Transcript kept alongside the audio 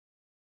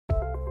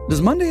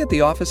Does Monday at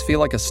the office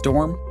feel like a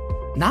storm?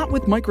 Not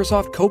with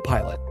Microsoft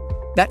Copilot.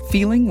 That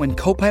feeling when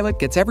Copilot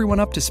gets everyone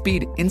up to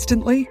speed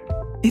instantly?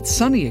 It's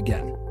sunny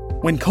again.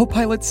 When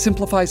Copilot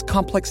simplifies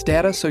complex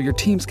data so your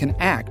teams can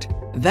act,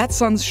 that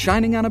sun's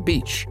shining on a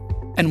beach.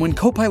 And when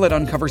Copilot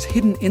uncovers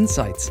hidden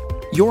insights,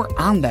 you're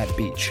on that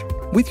beach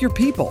with your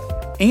people,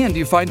 and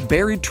you find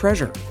buried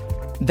treasure.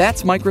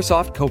 That's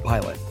Microsoft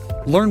Copilot.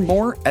 Learn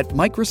more at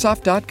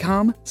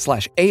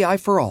Microsoft.com/AI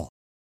for all.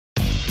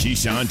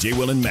 Keyshawn, J.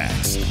 Will, and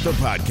Max, the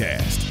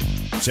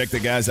podcast. Check the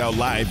guys out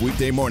live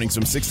weekday mornings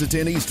from 6 to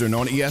 10 Eastern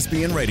on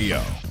ESPN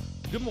Radio.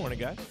 Good morning,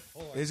 guys.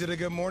 Is it a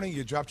good morning?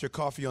 You dropped your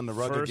coffee on the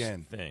rug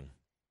again. Thing.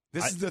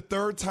 This is the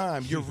third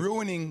time. You're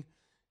ruining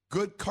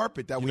good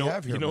carpet that we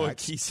have here, You know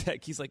Max. what Key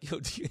said? He's like,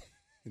 yo, do you...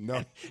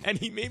 No. And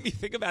he made me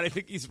think about it. I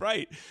think he's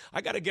right.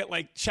 I got to get,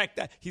 check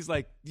that. He's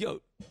like,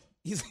 yo,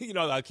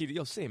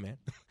 say, man,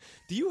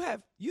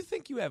 you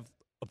think you have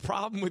a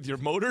problem with your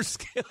motor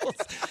skills?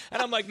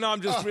 And I'm like, no,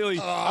 I'm just really,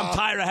 I'm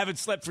tired. I haven't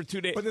slept for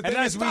 2 days. But the and thing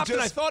then I is, stopped and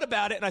I thought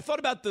about it, and I thought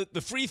about the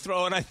free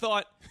throw, and I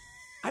thought,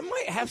 I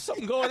might have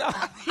something going on.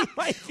 He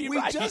might be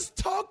right. We just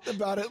talked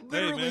about it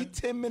literally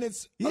 10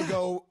 minutes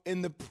ago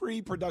in the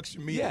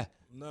pre-production meeting. Yeah.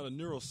 I'm not a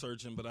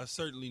neurosurgeon, but I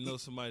certainly know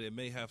somebody that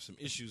may have some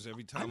issues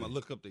every time I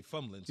look up their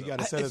fumbling. You got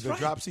a set of the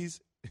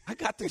dropsies? I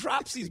got the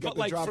dropsies, but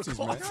for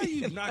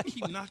coffee. How you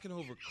keep knocking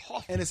over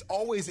coffee? And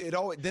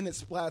then it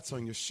splats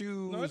on your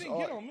shoes. No, it didn't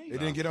get on me. It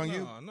didn't get on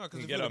you? No, because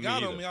if it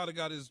got on me, I would have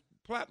got his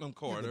platinum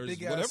card or his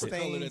whatever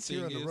color that thing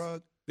is. On the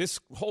rug.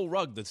 This whole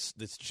rug that's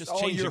just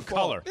changing changing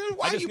color. Then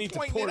why I just you need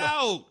pointing to pour it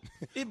out?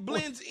 It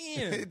blends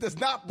in. It does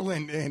not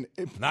blend in.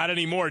 Not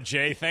anymore,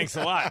 Jay. Thanks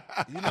a lot.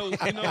 You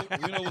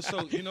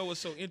know what's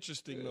so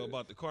interesting though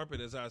about the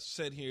carpet? As I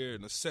sat here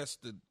and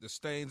assessed the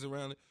stains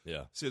around it.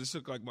 Yeah. See, this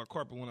looked like my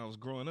carpet when I was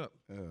growing up.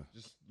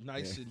 Just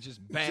nice and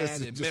just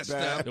bad and messed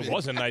up. It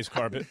was a nice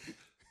carpet.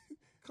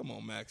 Come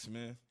on, Max,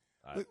 man.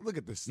 Look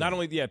at this. Not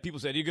only, people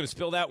said, you're going to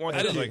spill that one?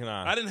 I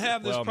didn't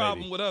have this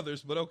problem with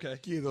others, but okay.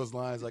 Key those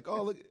lines like,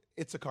 oh, look,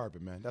 it's a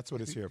carpet, man. That's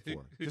what it's here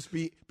for. Just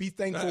be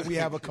thankful we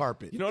have a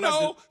carpet.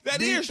 That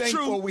is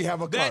true. We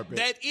have a carpet.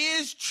 That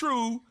is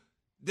true.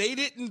 They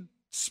didn't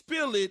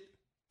spill it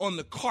on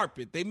the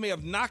carpet. They may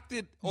have knocked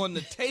it on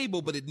the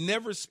table, but it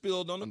never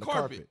spilled on the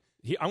carpet.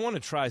 I want to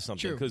try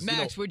something. True.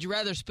 Max, would you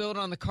rather spill it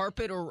on the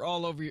carpet or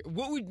all over your –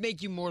 what would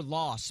make you more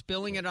lost,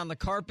 spilling it on the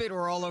carpet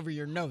or all over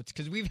your notes?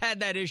 Because we've had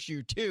that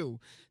issue too.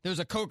 There was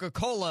a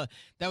Coca-Cola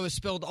that was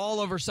spilled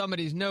all over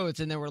somebody's notes,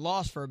 and they were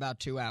lost for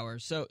about 2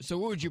 hours. So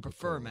what would you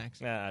prefer, Max?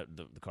 The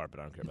carpet.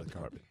 I don't care about the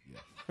carpet. Yeah.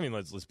 I mean,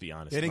 let's be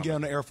honest. They didn't get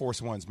on the Air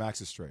Force Ones.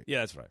 Max is straight. Yeah,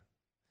 that's right.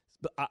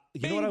 But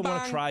you know what I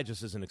want to try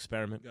just as an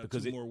experiment? Got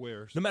because two more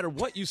wares. No matter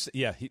what you say,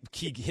 he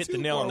hit the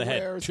nail on the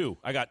head. Wares. 2.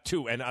 I got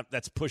 2, and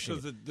that's pushing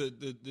it.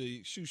 Because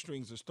the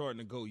shoestrings are starting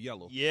to go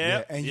yellow.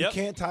 Yeah. And you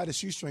can't tie the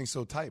shoestrings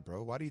so tight,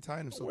 bro. Why do you tie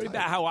them so Worry tight?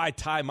 about how I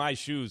tie my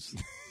shoes.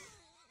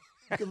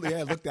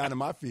 Look down at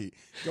my feet.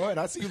 Go ahead.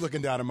 I see you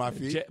looking down at my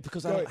feet. Jay,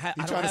 because you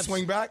trying to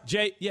swing back?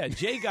 Jay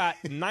got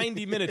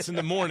 90 minutes in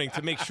the morning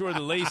to make sure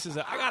the laces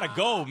I got to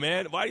go,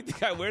 man. Why do you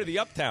think I wear the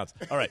Uptowns?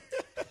 All right.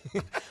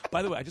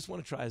 By the way, I just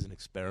want to try as an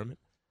experiment.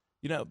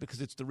 Because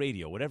it's the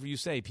radio. Whatever you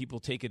say, people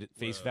take it at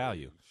face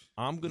value.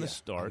 I'm going to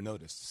start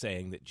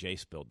saying that Jay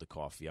spilled the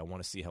coffee. I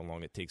want to see how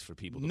long it takes for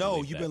people to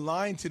believe you've that. been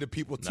lying to the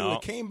people, too.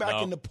 It came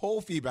back in the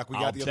poll feedback we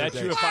got the other day. I'll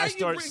bet you if I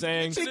start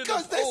saying...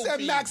 Because they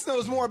said Max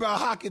knows more about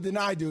hockey than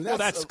I do.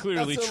 That's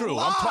clearly true.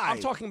 I'm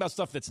talking about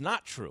stuff that's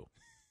not true.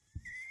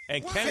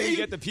 And can we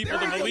get the people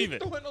to believe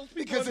it?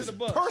 Because it's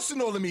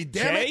personal to me,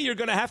 damn it. Jay, you're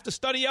going to have to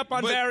study up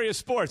on various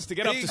sports to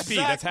get up to speed.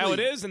 That's how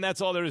it is, and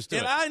that's all there is to it.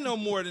 And I know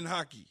more than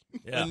hockey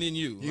than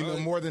you. You know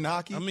more than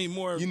hockey? I mean,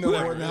 more. You know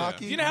more than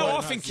hockey? You know how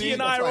often Key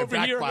and I are over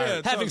here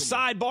having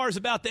sidebars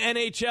about the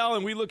NHL,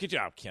 and we look at you.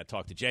 I can't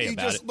talk to Jay about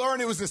it. You just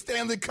learned it was the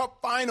Stanley Cup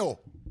final.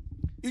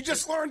 You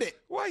just learned it.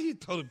 Why are you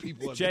telling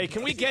people? Jay,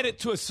 can we get it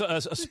to a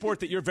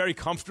sport that you're very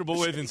comfortable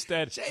with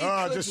instead?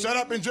 Just shut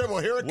up and dribble.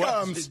 Here it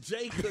comes.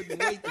 Jay couldn't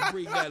wait to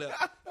bring that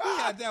up. He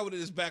had that one in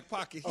his back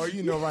pocket. Oh,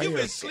 you know right here.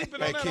 You've been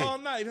sleeping on that all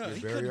night, huh? He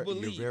couldn't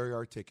believe. You're very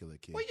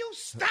articulate, kid. Will you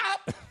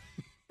stop?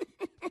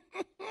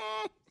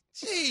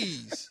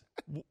 Jeez.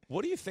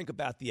 What do you think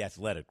about the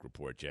athletic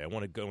report, Jay? I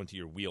want to go into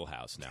your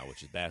wheelhouse now,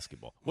 which is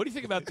basketball. What do you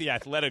think about the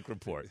athletic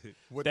report?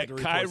 That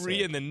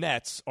Kyrie and the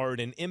Nets are at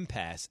an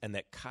impasse and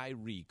that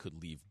Kyrie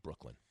could leave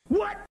Brooklyn.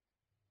 What?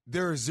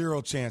 There is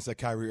zero chance that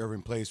Kyrie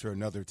Irving plays for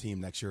another team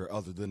next year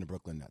other than the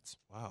Brooklyn Nets.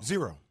 Wow.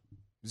 Zero.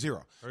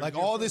 Like,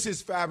 all this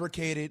is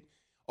fabricated.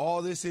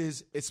 All this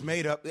is, it's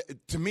made up.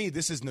 To me,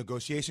 this is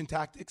negotiation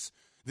tactics.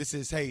 This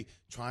is,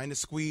 trying to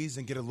squeeze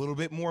and get a little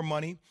bit more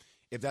money.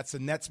 If that's the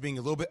Nets being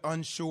a little bit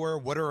unsure,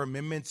 what are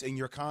amendments in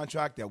your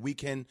contract that we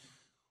can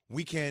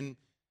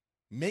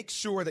make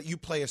sure that you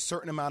play a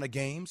certain amount of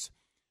games?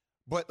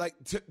 But,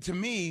 to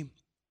me,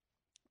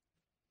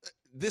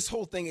 this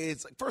whole thing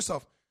is, first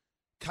off,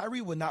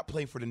 Kyrie would not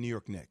play for the New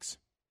York Knicks.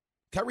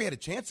 Kyrie had a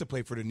chance to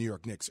play for the New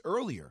York Knicks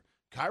earlier.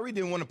 Kyrie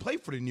didn't want to play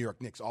for the New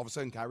York Knicks. All of a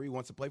sudden, Kyrie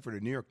wants to play for the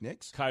New York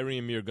Knicks. Kyrie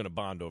and me are going to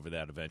bond over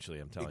that eventually,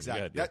 I'm telling you.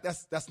 Exactly.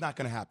 That's not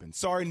going to happen.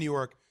 Sorry, New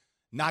York.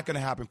 Not going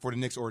to happen for the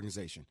Knicks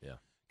organization. Yeah.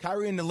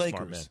 Kyrie and the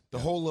Lakers, the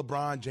whole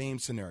LeBron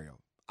James scenario.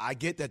 I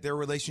get that their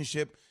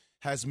relationship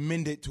has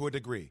mended to a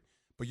degree.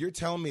 But you're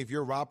telling me if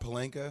you're Rob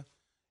Pelinka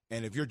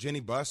and if you're Jenny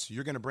Buss,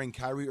 you're going to bring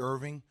Kyrie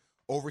Irving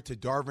over to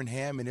Darvin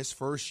Ham in his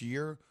first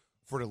year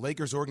for the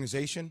Lakers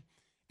organization?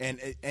 And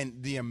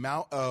the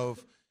amount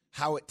of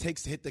how it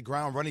takes to hit the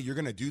ground running, you're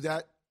going to do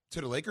that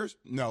to the Lakers?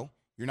 No,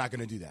 you're not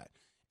going to do that.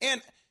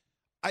 And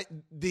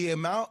the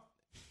amount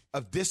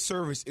of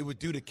disservice it would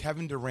do to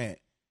Kevin Durant,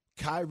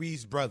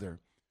 Kyrie's brother,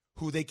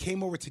 who they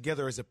came over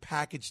together as a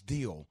package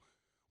deal,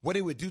 what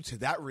it would do to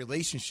that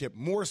relationship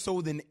more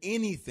so than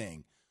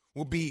anything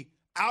will be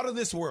out of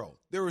this world.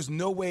 There is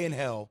no way in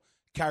hell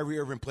Kyrie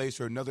Irving plays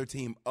for another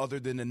team other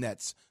than the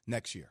Nets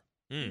next year.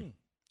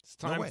 It's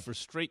time for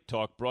Straight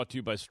Talk, brought to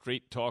you by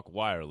Straight Talk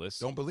Wireless.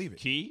 Don't believe it.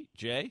 Key,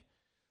 Jay,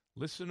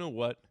 listen to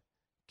what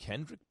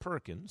Kendrick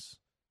Perkins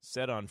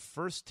said on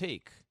First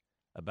Take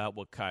about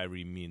what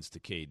Kyrie means to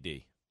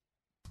KD.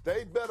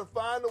 They better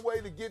find a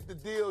way to get the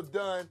deal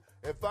done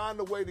and find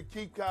a way to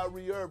keep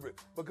Kyrie Irving.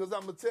 Because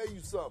I'm going to tell you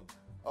something.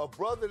 A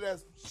brother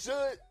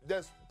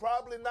that's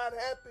probably not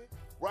happy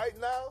right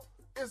now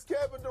is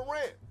Kevin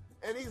Durant.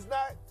 And it's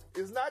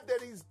not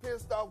that he's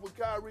pissed off with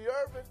Kyrie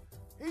Irving.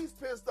 He's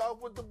pissed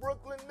off with the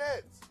Brooklyn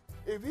Nets.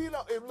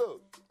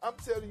 Look, I'm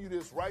telling you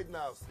this right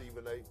now,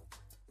 Stephen A.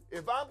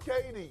 If I'm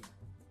KD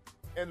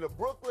and the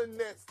Brooklyn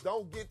Nets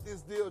don't get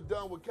this deal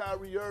done with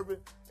Kyrie Irving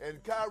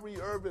and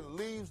Kyrie Irving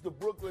leaves the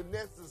Brooklyn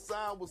Nets to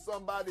sign with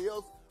somebody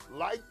else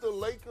like the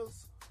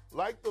Lakers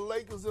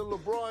and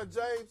LeBron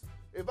James,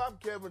 if I'm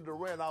Kevin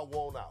Durant, I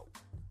want out.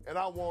 And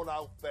I want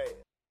out fast.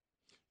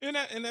 And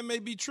that may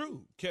be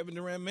true. Kevin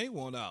Durant may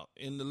want out,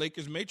 and the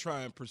Lakers may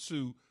try and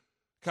pursue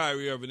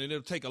Kyrie Irving, and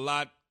it'll take a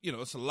lot.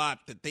 It's a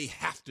lot that they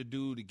have to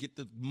do to get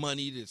the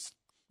money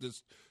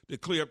to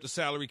clear up the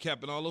salary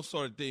cap and all those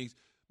sort of things.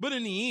 But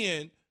in the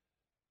end,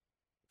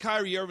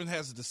 Kyrie Irving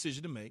has a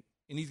decision to make,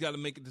 and he's got to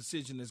make a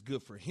decision that's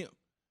good for him.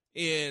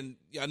 And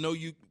I know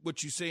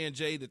what you're saying,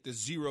 Jay, that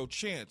there's zero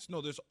chance.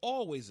 No, there's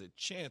always a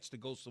chance to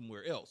go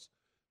somewhere else,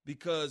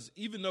 because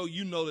even though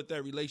you know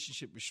that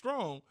relationship is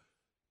strong,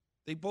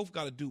 they both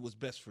got to do what's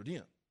best for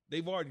them.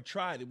 They've already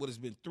tried it. What, it's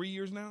been 3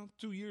 years now?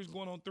 2 years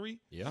going on 3?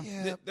 Yeah.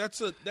 And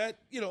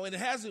it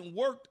hasn't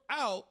worked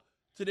out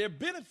to their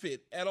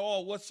benefit at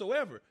all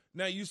whatsoever.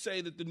 Now, you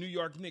say that the New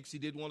York Knicks, he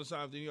didn't want to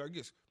sign with the New York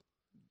Knicks,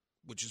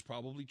 which is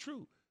probably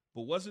true.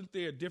 But wasn't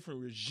there a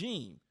different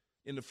regime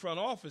in the front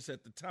office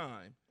at the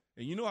time?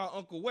 And you know how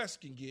Uncle Wes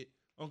can get.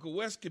 Uncle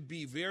Wes could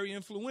be very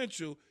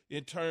influential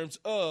in terms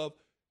of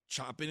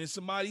chopping in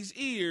somebody's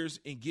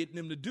ears and getting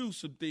them to do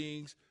some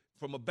things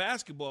from a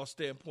basketball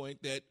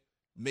standpoint that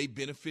may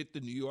benefit the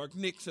New York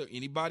Knicks or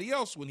anybody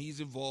else when he's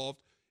involved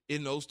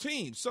in those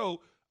teams.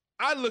 So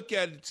I look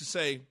at it to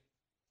say,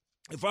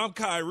 if I'm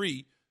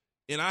Kyrie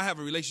and I have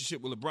a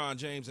relationship with LeBron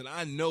James and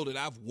I know that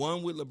I've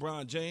won with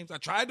LeBron James, I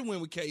tried to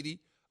win with KD,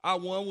 I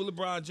won with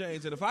LeBron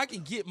James, and if I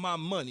can get my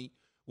money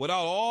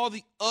without all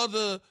the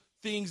other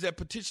things that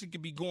potentially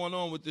could be going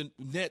on with the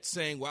Nets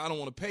saying, well, I don't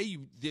want to pay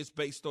you this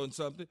based on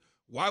something,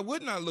 why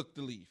wouldn't I look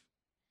to leave?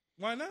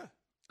 Why not?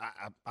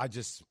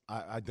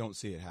 I don't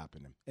see it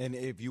happening. And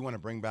if you want to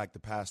bring back the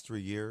past 3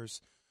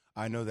 years,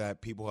 I know that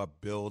people have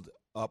built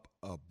up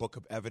a book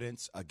of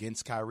evidence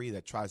against Kyrie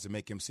that tries to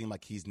make him seem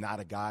like he's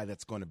not a guy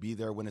that's going to be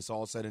there when it's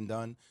all said and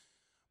done.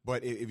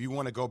 But if you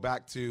want to go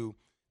back to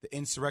the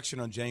insurrection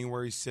on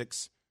January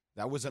 6th,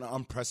 that was an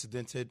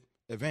unprecedented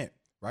event,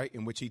 right,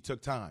 in which he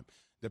took time.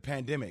 The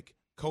pandemic,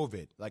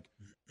 COVID, like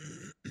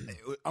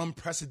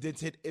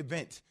unprecedented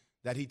event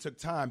that he took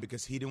time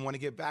because he didn't want to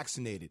get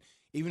vaccinated.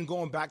 Even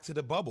going back to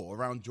the bubble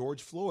around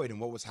George Floyd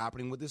and what was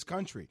happening with this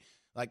country.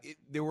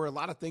 There were a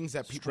lot of things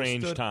that people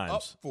stood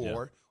up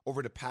for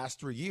over the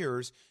past 3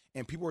 years,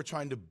 and people were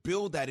trying to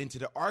build that into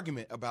the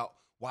argument about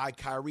why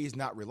Kyrie is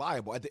not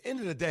reliable. At the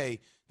end of the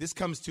day, this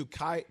comes to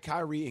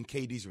Kyrie and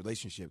KD's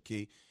relationship,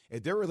 Key.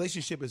 If their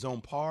relationship is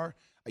on par,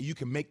 you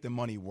can make the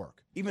money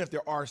work, even if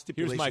there are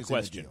stipulations in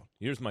the deal.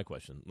 Here's my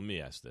question. Let me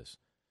ask this.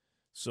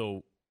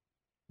 So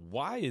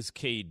why is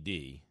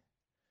KD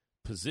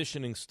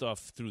positioning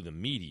stuff through the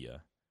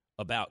media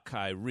about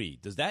Kyrie?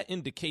 Does that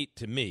indicate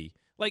to me,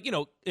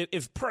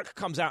 if Perk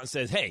comes out and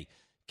says, hey,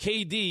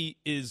 KD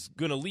is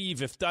going to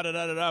leave if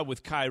da-da-da-da-da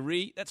with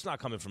Kyrie, that's not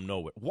coming from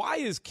nowhere. Why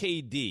is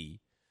KD,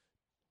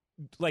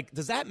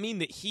 does that mean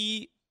that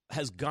he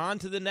has gone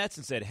to the Nets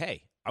and said,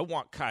 hey, I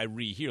want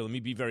Kyrie here, let me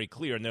be very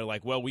clear, and they're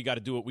like, well, we got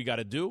to do what we got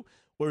to do?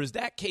 Or is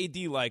that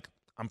KD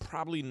I'm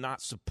probably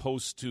not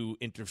supposed to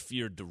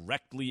interfere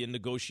directly in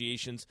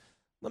negotiations?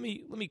 Let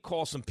me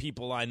call some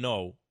people I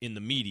know in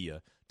the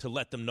media to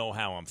let them know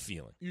how I'm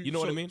feeling. You know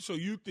what I mean? So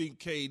you think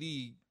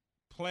KD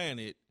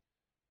planted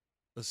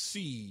a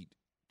seed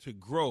to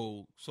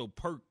grow so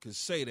Perk could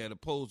say that,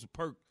 opposed to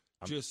Perk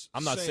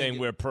I'm not saying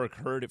where Perk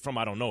heard it from.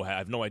 I don't know. I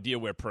have no idea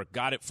where Perk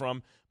got it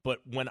from. But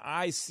when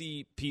I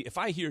see if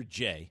I hear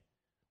Jay,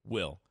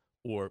 Will,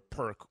 or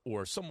Perk,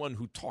 or someone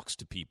who talks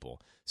to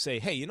people say,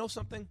 hey, you know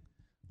something?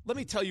 let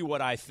me tell you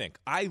what I think.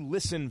 I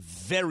listen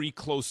very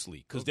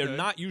closely because they're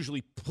not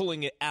usually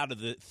pulling it out of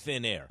the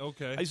thin air.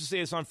 Okay. I used to say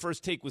this on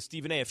First Take with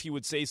Stephen A. If he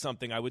would say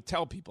something, I would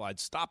tell people. I'd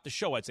stop the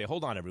show. I'd say,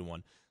 hold on,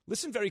 everyone.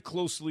 Listen very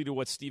closely to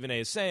what Stephen A.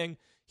 is saying.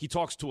 He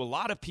talks to a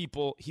lot of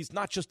people. He's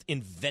not just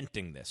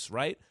inventing this,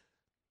 right?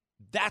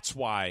 That's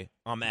why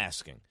I'm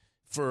asking.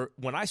 For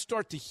when I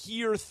start to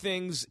hear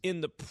things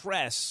in the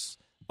press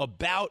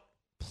about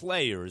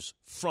players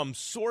from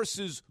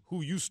sources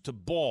who used to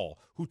ball,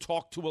 who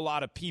talk to a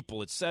lot of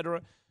people,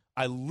 etc.,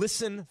 I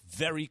listen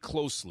very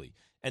closely.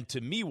 And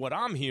to me, what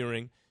I'm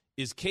hearing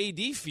is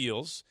KD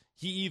feels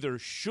he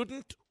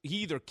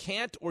either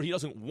can't, or he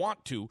doesn't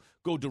want to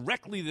go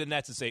directly to the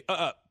Nets and say,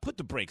 put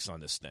the brakes on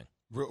this thing.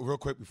 Real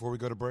quick before we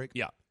go to break.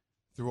 Yeah.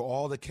 Through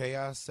all the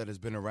chaos that has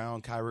been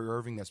around Kyrie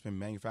Irving that's been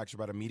manufactured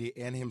by the media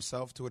and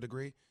himself to a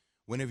degree,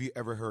 when have you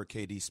ever heard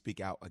KD speak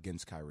out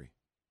against Kyrie?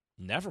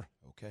 Never.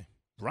 Okay.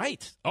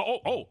 Right.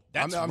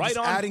 That's I'm right just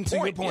on adding point. to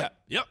your point.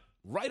 Yeah. Yep.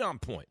 Right on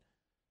point.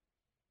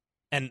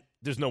 And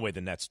there's no way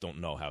the Nets don't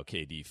know how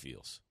KD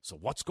feels. So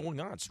what's going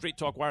on? Straight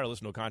Talk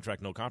Wireless, no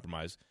contract, no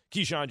compromise.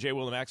 Keyshawn, J.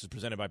 Will, and Max is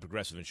presented by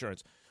Progressive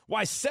Insurance.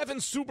 Why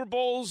 7 Super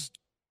Bowls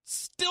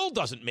still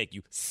doesn't make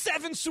you.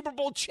 7 Super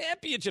Bowl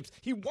championships.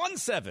 He won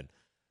 7.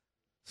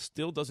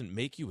 Still doesn't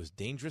make you as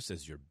dangerous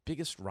as your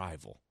biggest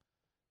rival.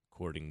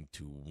 According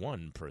to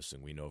one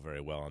person we know very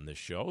well on this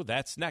show.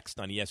 That's next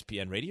on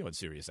ESPN Radio and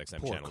Sirius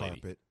XM Poor Channel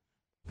carpet.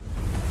 80.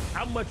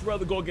 I'd much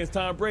rather go against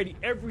Tom Brady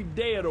every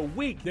day of the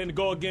week than to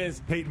go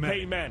against Peyton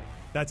Manning.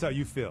 That's how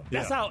you feel.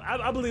 That's how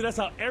I believe that's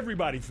how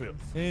everybody feels.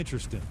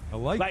 Interesting. I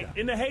like that.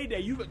 In the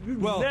heyday, you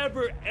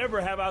never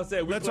ever have I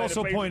said. Let's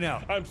also point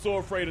out, I'm so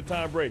afraid of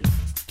Tom Brady.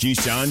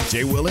 Keyshawn,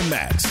 J. Will, and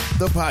Max,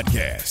 the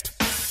podcast.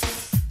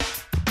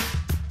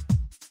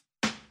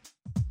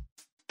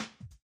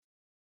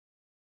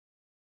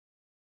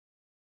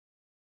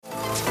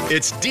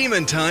 It's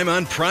demon time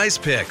on Prize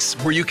Picks,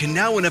 where you can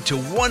now win up to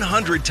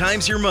 100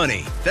 times your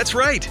money. That's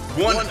right,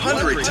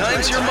 100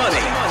 times your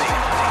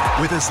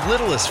money. With as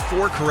little as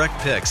 4 correct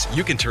picks,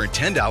 you can turn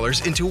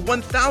 $10 into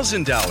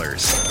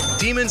 $1,000.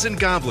 Demons and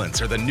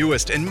Goblins are the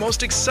newest and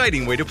most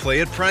exciting way to play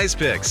at Prize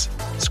Picks.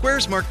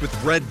 Squares marked with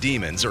red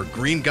demons or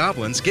green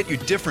goblins get you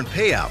different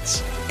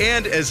payouts.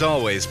 And as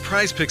always,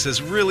 Prize Picks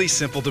is really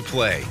simple to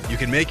play. You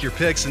can make your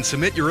picks and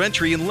submit your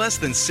entry in less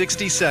than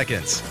 60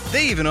 seconds.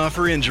 They even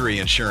offer injury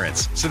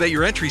insurance, so that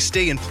your entries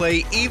stay in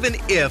play even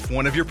if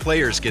one of your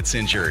players gets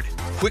injured.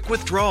 Quick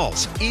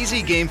withdrawals,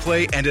 easy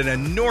gameplay, and an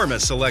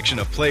enormous selection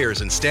of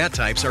players and stat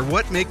types are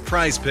what make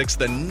Prize Picks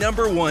the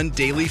 #1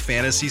 daily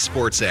fantasy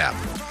sports app.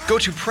 Go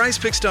to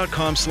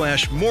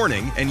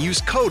prizepicks.com/morning and use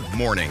code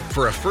MORNING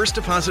for a first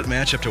deposit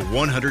match up to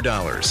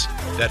 $100.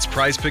 That's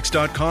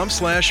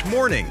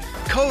prizepicks.com/morning.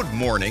 Code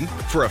MORNING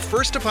for a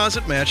first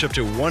deposit match up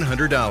to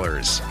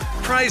 $100.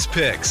 Prize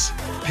Picks.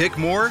 Pick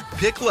more,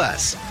 pick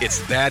less. It's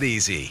that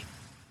easy.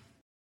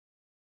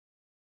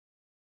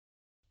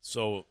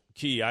 So,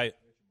 Key,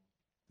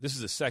 this is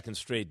the second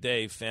straight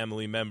day,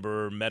 family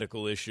member,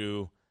 medical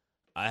issue.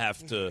 I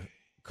have to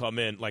come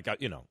in,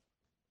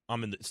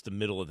 it's the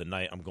middle of the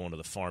night. I'm going to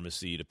the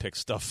pharmacy to pick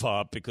stuff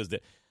up because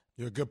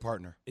you're a good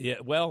partner.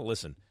 Yeah, well,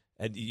 listen,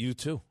 and you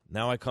too.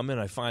 Now I come in,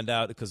 I find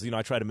out because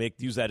I try to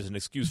use that as an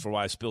excuse for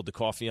why I spilled the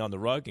coffee on the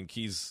rug, and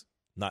Key's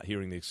not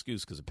hearing the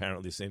excuse because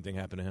apparently the same thing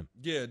happened to him.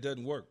 Yeah, it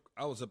doesn't work.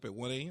 I was up at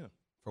 1 a.m.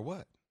 For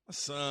what? My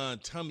son,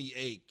 tummy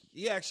ache.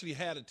 He actually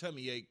had a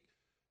tummy ache.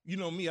 You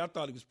know me, I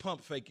thought he was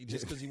pump faking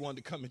just because he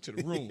wanted to come into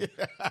the room.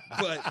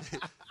 But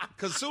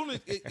because as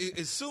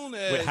soon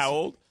as Wait, how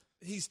old?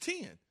 He's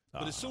 10.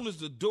 But as soon as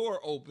the door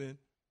opened,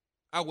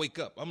 I wake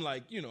up. I'm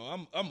like,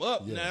 I'm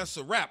up now. It's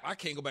a wrap. I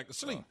can't go back to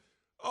sleep.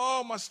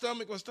 My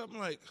stomach. I'm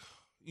like,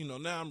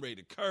 now I'm ready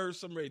to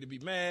curse. I'm ready to be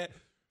mad.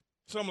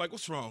 So I'm like,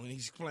 what's wrong? And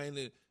he's explaining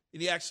it.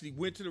 And he actually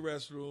went to the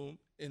restroom,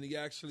 and he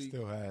actually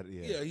still had,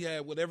 he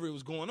had whatever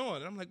was going on.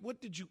 And I'm like, what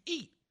did you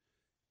eat?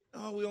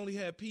 Oh, we only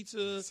had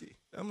pizza.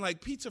 I'm like,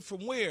 pizza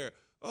from where?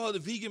 Oh, the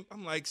vegan.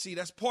 I'm like, see,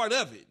 that's part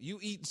of it. You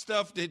eating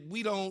stuff that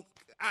we don't.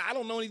 I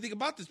don't know anything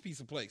about this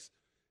pizza place.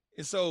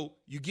 And so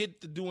you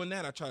get to doing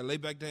that. I try to lay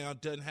back down.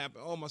 Doesn't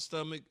happen. Oh, my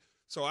stomach.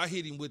 So I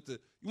hit him with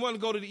you want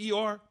to go to the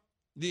ER?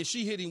 Then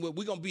she hit him with,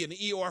 we're going to be in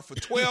the ER for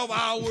 12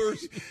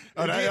 hours.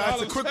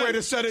 That's a quick way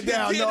to shut it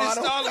down. No, I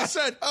don't. All of a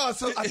sudden,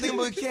 so I think I'm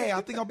okay.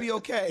 I think I'll be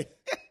okay.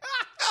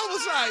 I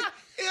was like,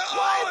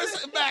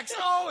 Max,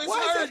 it's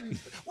hurting.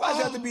 Why does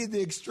it have to be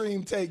the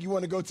extreme take? You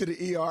want to go to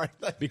the ER?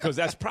 Because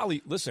that's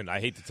probably, listen, I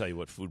hate to tell you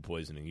what food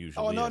poisoning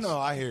usually is. No,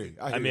 I hear you.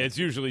 I mean, it's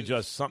usually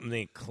just something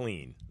ain't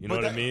clean. You know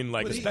what I mean?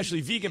 Like, especially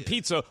vegan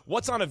pizza.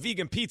 What's on a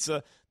vegan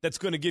pizza that's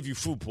going to give you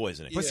food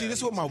poisoning? But see, this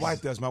is what my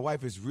wife does. My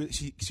wife is really,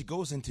 she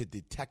goes into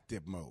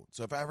detective mode.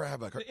 So if I ever have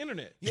the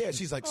internet. Yeah,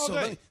 she's like,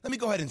 let me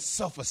go ahead and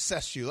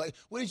self-assess you. Like,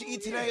 what did you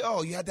eat today?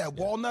 Oh, you had that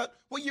walnut?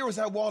 What year was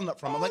that walnut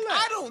from? I'm like,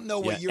 I don't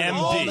know what year.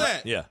 MD.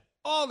 That. Yeah.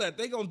 All that.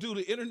 They going to do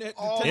the internet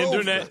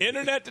detective.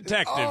 Internet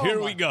detective.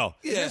 Here we go.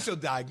 Yeah. She'll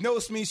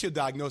diagnose me. She'll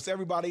diagnose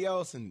everybody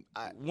else. And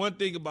one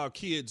thing about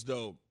kids,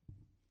 though,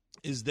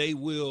 is they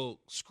will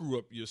screw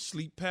up your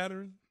sleep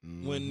pattern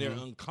when they're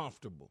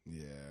uncomfortable.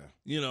 Yeah.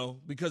 You know,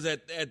 because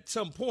at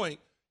some point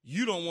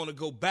you don't want to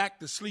go back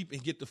to sleep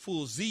and get the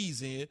full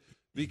Z's in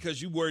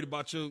because you're worried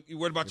about your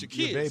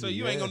kids. baby, so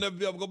you ain't gonna never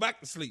be able to go back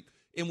to sleep.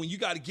 And when you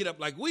got to get up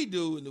like we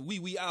do in the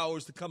wee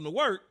hours to come to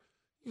work,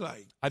 you're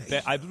like,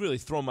 I've really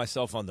thrown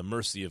myself on the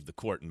mercy of the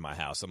court in my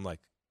house. I'm like,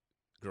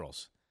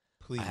 girls,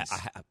 please,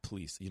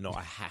 please, you know,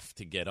 I have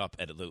to get up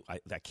at a little. I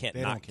can't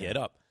They not don't care. get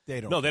up. They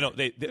don't. No, they care. don't.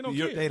 They don't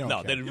you're- care. They don't No,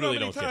 care. they you know really how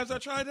many don't times care. I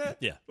tried that?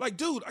 Yeah. Like,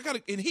 dude, I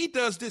gotta, and he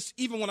does this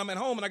even when I'm at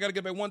home and I gotta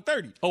get up at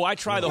 1:30. Oh, I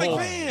try the Like, whole.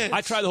 man.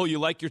 I try the whole. You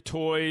like your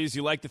toys.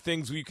 You like the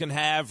things you can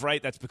have,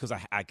 right? That's because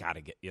I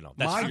gotta get. You know,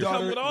 that's My your-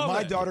 come with all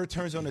my that. daughter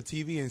turns on the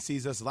TV and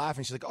sees us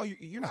laughing. She's like, "Oh,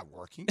 you're not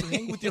working. You're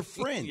hanging with your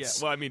friends." Yeah.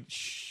 Well, I mean,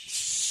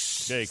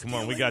 shh. Hey, come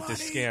on. We got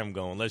this scam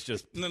going. Let's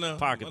just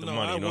pocket the money.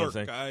 I You know work.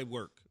 what I'm saying? I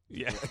work.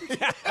 Yeah.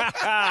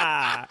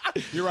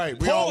 You're right.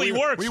 Paulie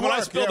works. We when I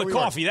work. spill Yeah, the we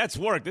work. coffee, that's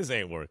work. This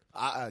ain't work.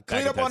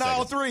 Clean up on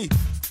aisle 3.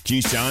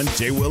 Keyshawn,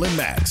 J. Will, and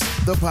Max,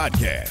 the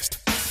podcast.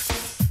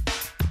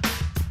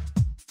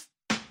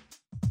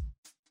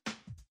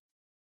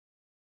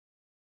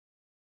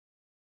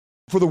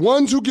 For the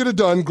ones who get it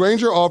done,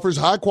 Grainger offers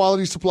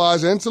high-quality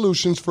supplies and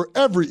solutions for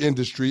every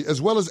industry,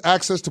 as well as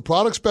access to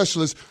product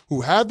specialists who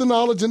have the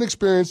knowledge and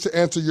experience to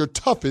answer your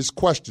toughest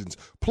questions.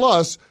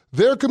 Plus,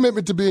 their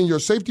commitment to being your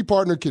safety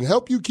partner can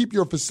help you keep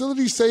your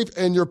facility safe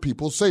and your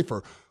people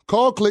safer.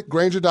 Call, click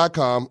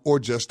Grainger.com, or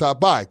just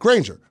stop by.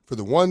 Grainger, for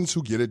the ones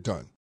who get it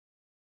done.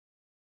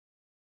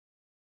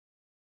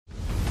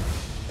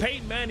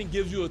 Peyton Manning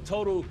gives you a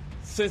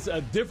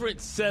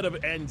different set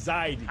of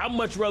anxiety. I'd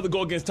much rather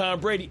go against Tom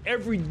Brady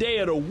every day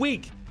of the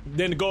week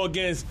than to go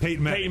against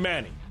Peyton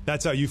Manning.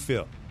 That's how you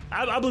feel.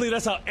 I believe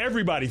that's how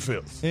everybody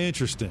feels.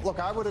 Interesting. Look,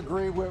 I would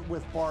agree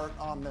with Bart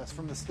on this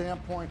from the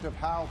standpoint of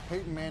how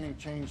Peyton Manning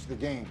changed the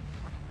game.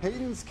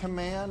 Peyton's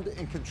command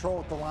and control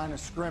at the line of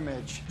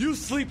scrimmage. You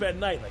sleep at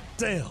night like,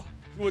 damn.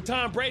 With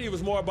Tom Brady, it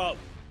was more about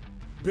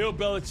Bill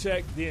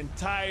Belichick, the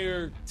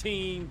entire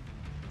team,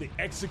 the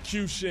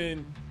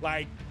execution,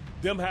 like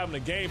them having a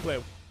game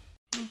plan.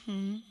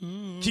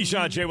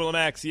 Keyshawn, J. Will, and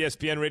Max,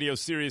 ESPN Radio,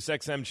 Sirius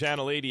XM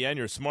Channel 80, and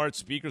your smart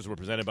speakers were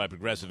presented by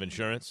Progressive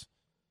Insurance.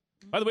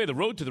 By the way, the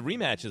road to the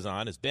rematch is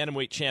on as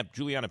bantamweight champ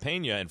Juliana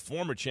Pena and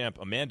former champ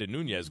Amanda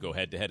Nunes go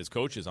head-to-head as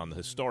coaches on the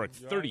historic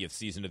 30th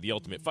season of The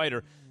Ultimate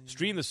Fighter.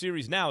 Stream the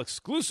series now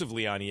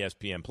exclusively on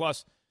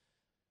ESPN+.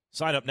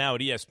 Sign up now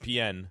at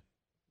ESPNplus.com.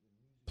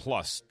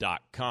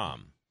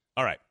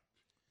 All right.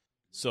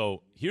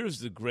 So here's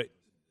the great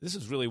 – this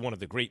is really one of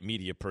the great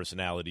media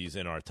personalities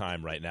in our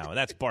time right now, and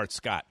that's Bart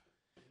Scott.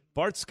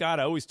 Bart Scott,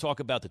 I always talk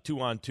about the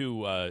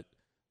 2-on-2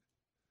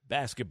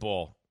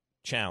 basketball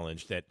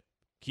challenge that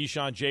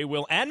Keyshawn, J.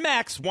 Will, and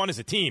Max won as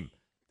a team.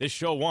 This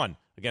show won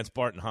against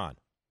Bart and Hahn,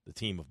 the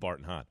team of Bart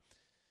and Hahn.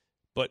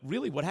 But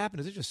really what happened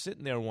is they're just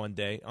sitting there one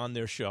day on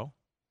their show,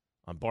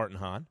 on Bart and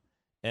Hahn,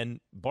 and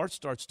Bart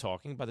starts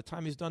talking. By the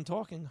time he's done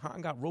talking,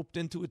 Hahn got roped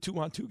into a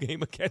 2-on-2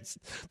 game against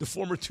the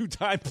former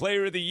 2-time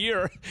player of the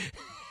year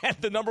and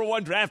the number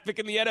 1 draft pick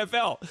in the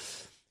NFL.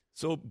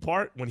 So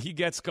Bart, when he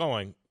gets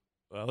going,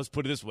 well, let's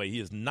put it this way,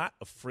 he is not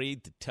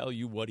afraid to tell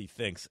you what he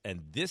thinks,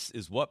 and this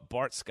is what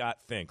Bart Scott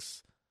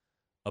thinks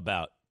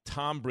about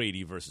Tom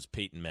Brady versus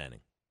Peyton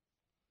Manning.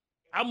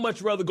 I'd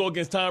much rather go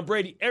against Tom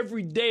Brady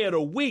every day of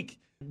the week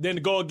than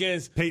to go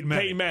against Peyton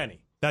Manning.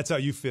 That's how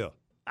you feel.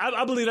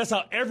 I believe that's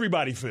how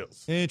everybody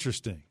feels.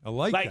 Interesting. I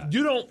like that.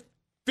 You don't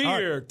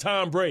fear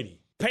Tom Brady.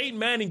 Peyton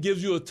Manning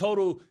gives you a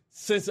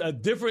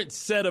different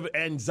set of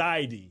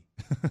anxiety.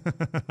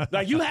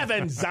 Like, you have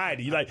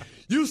anxiety. Like,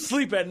 you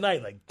sleep at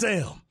night like,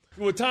 damn.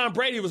 With Tom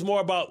Brady, it was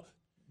more about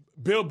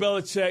Bill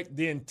Belichick,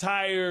 the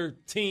entire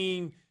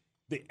team,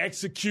 the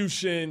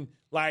execution,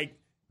 like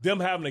them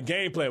having a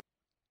game plan.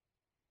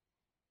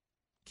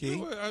 Key?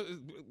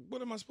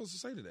 What am I supposed to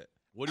say to that?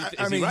 What do you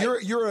I mean,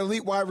 right? you're an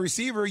elite wide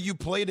receiver. You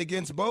played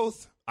against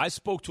both. I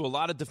spoke to a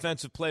lot of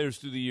defensive players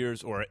through the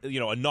years, or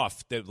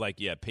enough that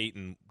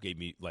Peyton gave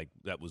me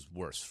that was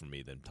worse for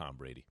me than Tom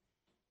Brady.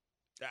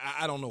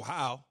 I don't know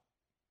how.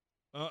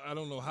 I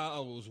don't know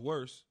how it was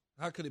worse.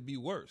 How could it be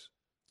worse?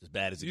 As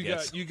bad as it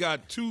gets. You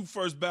got 2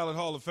 first ballot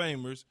Hall of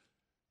Famers,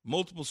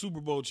 multiple Super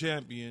Bowl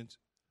champions,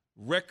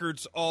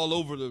 records all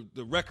over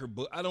the record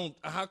book. How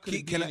could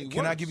it be any worse?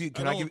 Can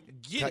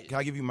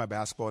I give you my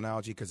basketball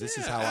analogy? Because this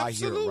is how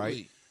absolutely. I hear it,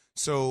 right?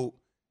 So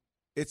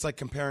it's like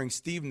comparing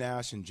Steve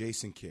Nash and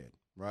Jason Kidd,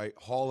 right?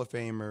 Hall of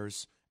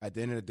Famers. At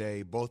the end of the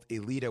day, both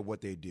elite at what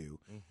they do.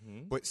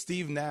 Mm-hmm. But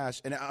Steve Nash,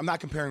 and I'm not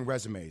comparing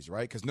resumes,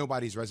 right? Because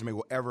nobody's resume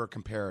will ever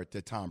compare it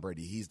to Tom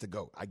Brady. He's the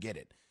GOAT. I get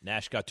it.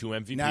 Nash got 2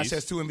 MVPs. Nash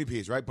has 2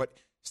 MVPs, right? But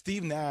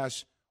Steve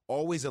Nash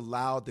always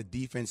allowed the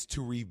defense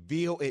to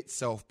reveal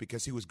itself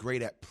because he was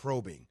great at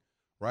probing,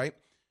 right?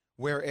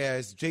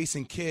 Whereas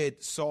Jason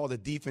Kidd saw the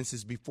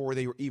defenses before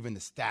they were even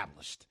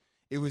established.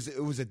 It was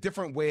a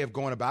different way of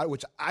going about it,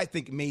 which I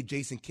think made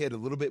Jason Kidd a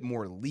little bit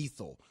more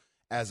lethal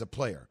as a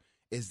player.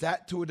 Is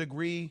that, to a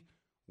degree,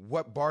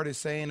 what Bart is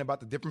saying about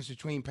the difference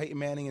between Peyton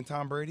Manning and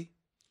Tom Brady?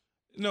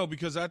 No,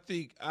 because I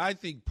think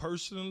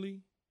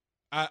personally,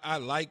 I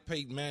like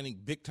Peyton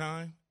Manning big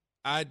time.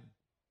 I'd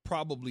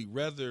probably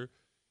rather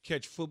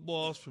catch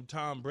footballs from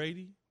Tom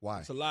Brady. Why?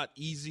 It's a lot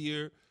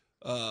easier.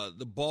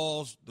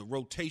 The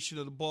rotation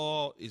of the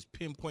ball is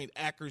pinpoint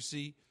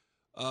accuracy.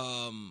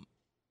 All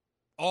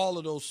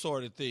of those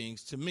sort of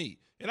things to me.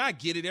 And I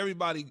get it.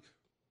 Everybody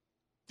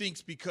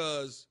thinks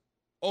because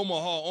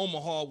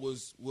Omaha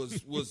was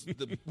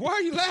the. Why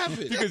are you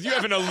laughing? Because you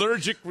have an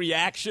allergic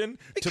reaction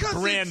to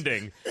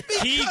branding.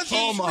 He's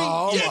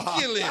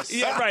ridiculous.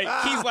 Yeah,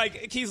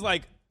 right. He's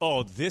like,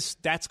 oh,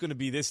 that's going to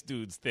be this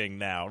dude's thing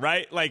now,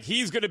 right? Like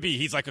he's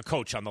like a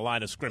coach on the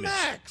line of scrimmage.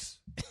 Max,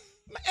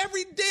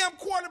 every damn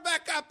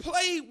quarterback I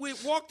played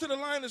with walked to the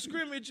line of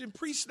scrimmage and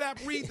pre-snap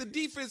read the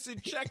defense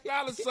and checked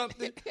out of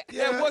something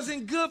that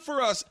wasn't good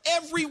for us.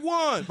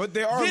 Everyone. But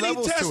there are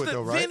levels to it,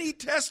 though, right? Vinny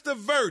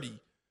Testaverde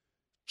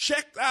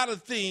checked out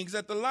of things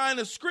at the line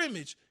of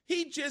scrimmage.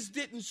 He just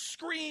didn't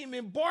scream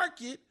and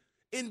bark it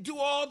and do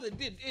all the.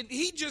 And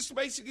he just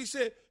basically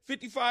said,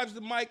 55's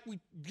the mic. We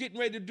getting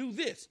ready to do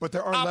this. But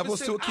there aren't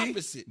levels to it,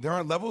 Keith? There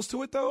aren't levels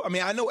to it, though? I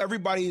mean, I know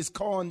everybody is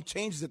calling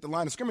changes at the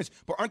line of scrimmage,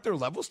 but aren't there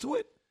levels to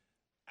it?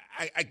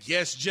 I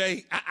guess,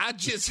 Jay. I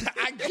guess,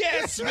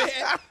 man.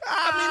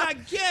 I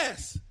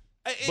guess.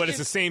 But it's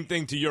the same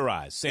thing to your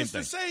eyes. It's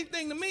the same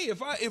thing to me.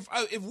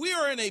 If we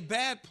are in a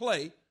bad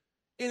play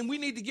and we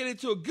need to get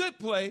into a good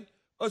play,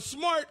 a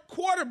smart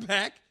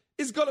quarterback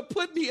is going to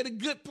put me in a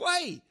good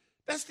play.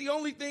 That's the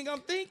only thing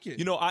I'm thinking.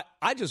 You know,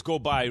 I just go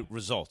by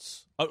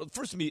results.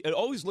 First, it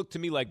always looked to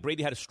me like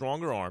Brady had a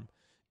stronger arm,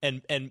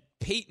 and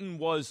Peyton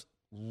was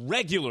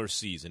regular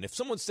season. If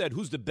someone said,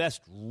 who's the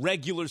best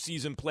regular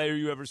season player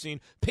you ever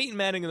seen, Peyton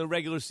Manning in the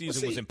regular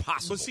season was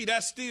impossible. But see,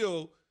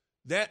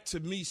 that to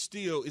me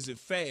still isn't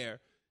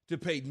fair to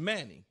Peyton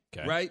Manning,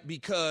 right?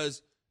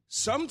 Because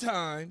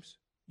sometimes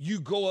you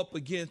go up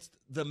against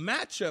the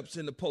matchups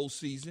in the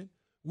postseason,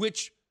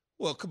 which,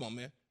 well, come on,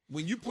 man.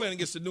 When you're playing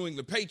against the New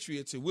England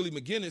Patriots and Willie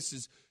McGinnis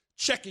is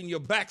checking your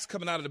backs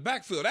coming out of the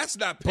backfield, that's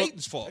not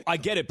Peyton's fault. I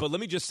get it, but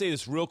let me just say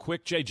this real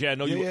quick, JJ. I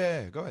know go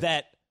ahead.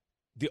 That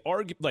the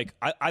argument, like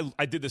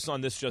I did this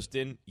on This Just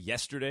In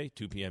yesterday,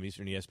 2 p.m.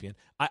 Eastern, ESPN.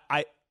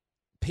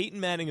 Peyton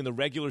Manning in the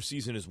regular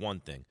season is one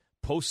thing.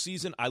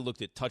 Postseason, I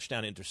looked at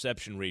touchdown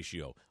interception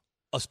ratio,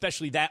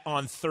 especially that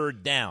on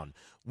third down,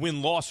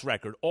 win-loss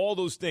record, all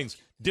those things,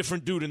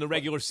 different dude in the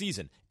regular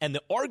season. And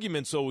the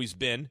argument's always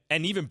been,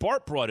 and even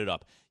Bart brought it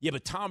up, yeah,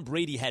 but Tom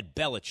Brady had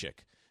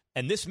Belichick.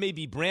 And this may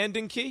be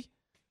branding key,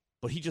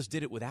 but he just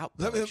did it without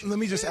Belichick. Let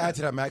me just add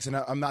to that, Max, and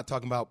I'm not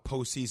talking about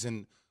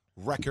postseason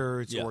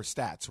records or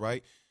stats,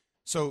 right?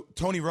 So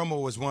Tony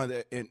Romo was one of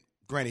the, and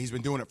granted, he's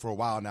been doing it for a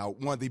while now,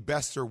 one of the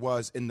best there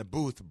was in the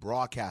booth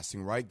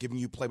broadcasting, right? Giving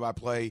you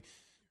play-by-play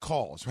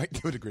calls, right?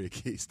 To a degree,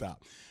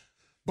 stop.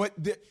 But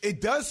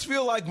it does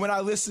feel like when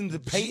I listen to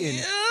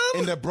Peyton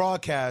in the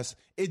broadcast,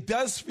 it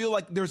does feel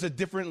like there's a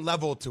different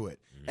level to it.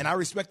 And I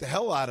respect the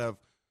hell out of,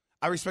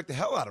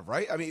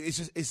 right? I mean,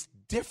 it's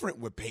different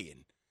with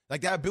Peyton.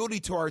 Like that ability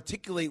to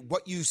articulate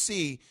what you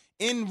see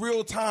in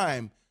real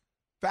time,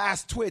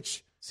 fast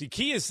twitch. See,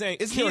 Key is saying,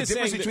 isn't there a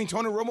difference between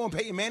Tony Romo and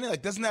Peyton Manning?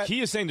 Like, doesn't that?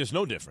 Key is saying there's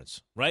no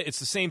difference, right? It's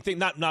the same thing.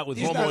 Not with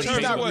Romo and Peyton.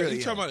 Peyton. Are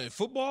you talking about in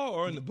football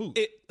or in the booth?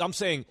 I'm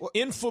saying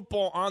in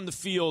football, on the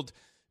field,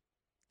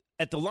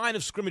 at the line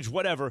of scrimmage,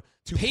 whatever.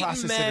 To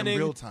Peyton Manning, in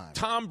real time.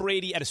 Tom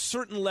Brady, at a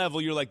certain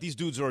level, you're like, these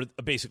dudes are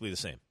basically the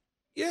same.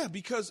 Yeah,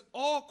 because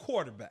all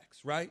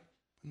quarterbacks, right?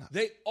 No.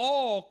 They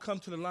all come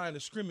to the line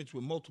of scrimmage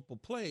with multiple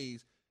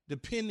plays,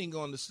 depending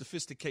on the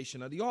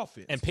sophistication of the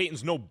offense. And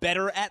Peyton's no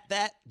better at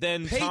that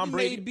than Tom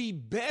Brady? Peyton may be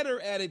better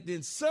at it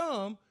than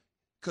some,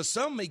 because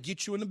some may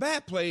get you in a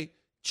bad play,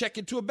 check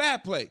into a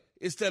bad play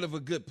instead of a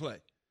good play.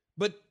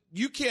 But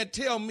you can't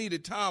tell me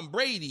that Tom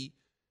Brady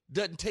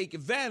doesn't take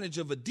advantage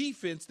of a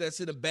defense that's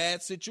in a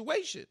bad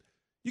situation.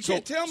 You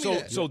can't tell me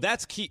that. So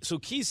that's Key. So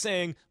Key's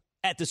saying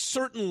at the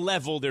certain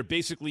level, they're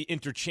basically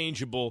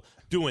interchangeable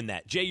doing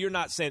that. Jay, you're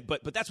not saying,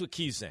 but that's what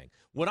Key's saying.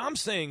 What I'm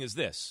saying is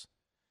this.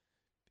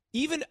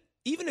 Even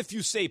if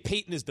you say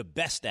Peyton is the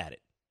best at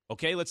it,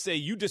 okay, let's say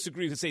you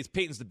disagree and say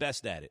Peyton's the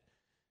best at it.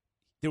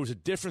 There was a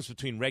difference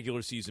between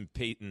regular season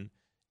Peyton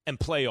and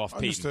playoff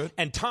Understood. Peyton.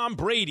 And Tom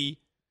Brady,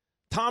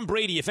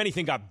 if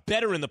anything, got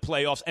better in the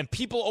playoffs, and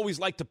people always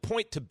like to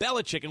point to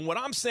Belichick. And what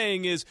I'm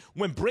saying is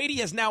when Brady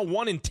has now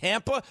won in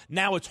Tampa,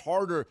 now it's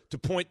harder to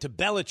point to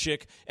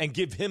Belichick and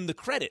give him the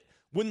credit.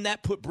 Wouldn't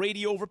that put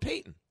Brady over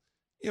Peyton?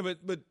 Yeah,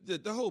 but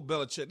the whole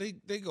Belichick,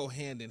 they go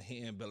hand in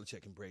hand,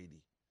 Belichick and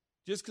Brady.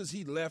 Just because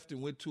he left and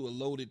went to a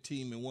loaded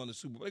team and won the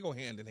Super Bowl, they go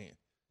hand in hand.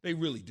 They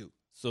really do.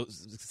 So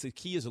the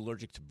Key is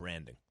allergic to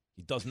branding.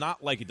 He doesn't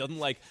like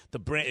the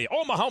brand.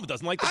 Omaha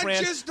doesn't like the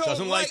brand.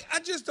 I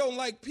just don't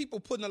like people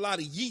putting a lot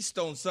of yeast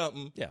on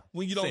something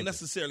when you don't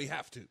necessarily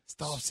have to. It's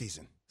the off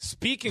season.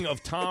 Speaking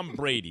of Tom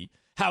Brady,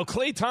 how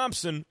Klay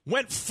Thompson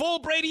went full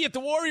Brady at the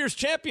Warriors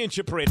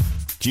championship parade.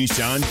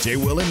 Keyshawn, J.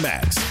 Will, and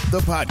Max, the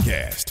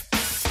podcast.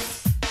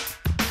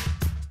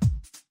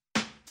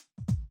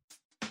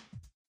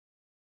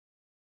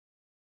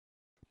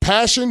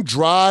 Passion,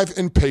 drive,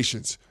 and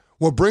patience.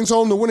 What brings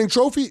home the winning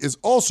trophy is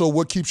also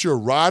what keeps your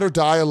ride or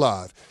die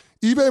alive.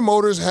 eBay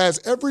Motors has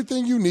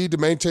everything you need to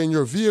maintain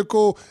your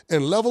vehicle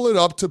and level it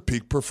up to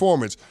peak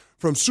performance.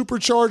 From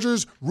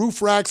superchargers,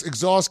 roof racks,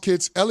 exhaust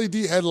kits, LED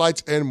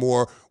headlights, and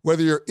more,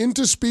 whether you're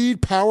into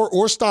speed, power,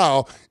 or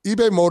style,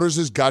 eBay Motors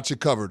has got you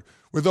covered.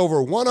 With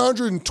over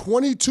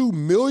 122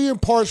 million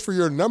parts for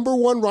your number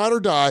one ride or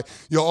die,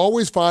 you'll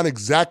always find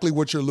exactly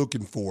what you're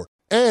looking for.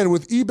 And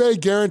with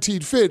eBay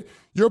Guaranteed Fit,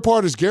 your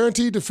part is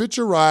guaranteed to fit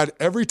your ride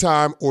every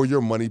time or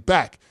your money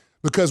back.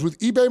 Because with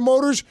eBay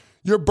Motors,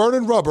 you're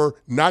burning rubber,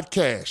 not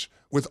cash.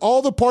 With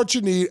all the parts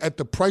you need at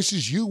the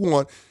prices you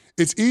want,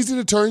 it's easy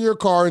to turn your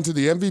car into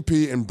the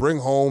MVP and bring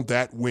home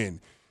that win.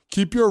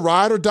 Keep your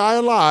ride or die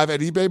alive at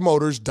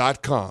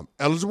ebaymotors.com.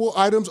 Eligible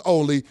items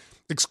only.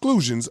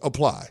 Exclusions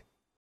apply.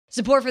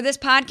 Support for this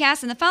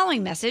podcast and the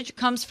following message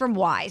comes from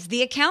Wise,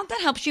 the account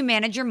that helps you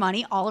manage your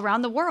money all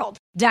around the world.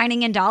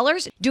 Dining in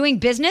dollars, doing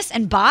business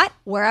and bot,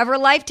 wherever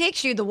life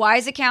takes you, the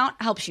Wise account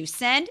helps you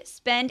send,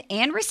 spend,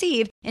 and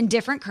receive in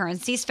different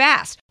currencies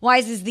fast.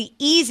 Wise is the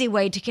easy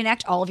way to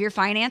connect all of your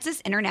finances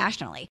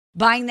internationally.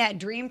 Buying that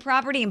dream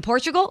property in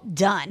Portugal?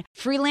 Done.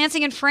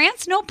 Freelancing in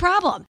France? No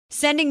problem.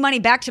 Sending money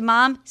back to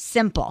mom?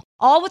 Simple.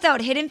 All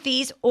without hidden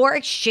fees or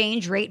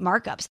exchange rate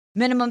markups.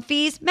 Minimum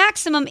fees,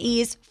 maximum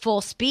ease,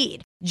 full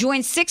speed.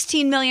 Join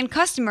 16 million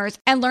customers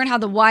and learn how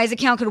the Wise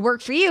account could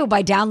work for you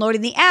by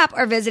downloading the app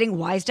or visiting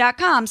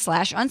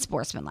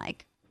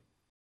wise.com/unsportsmanlike.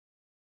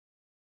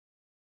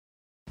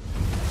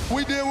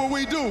 We did what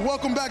we do.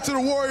 Welcome back to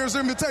the Warriors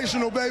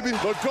Invitational, baby.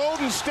 The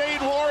Golden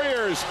State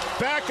Warriors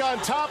back on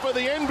top of the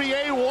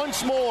NBA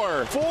once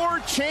more. 4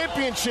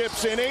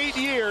 championships in 8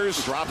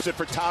 years. Drops it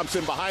for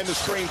Thompson behind the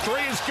screen.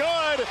 3 is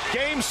good.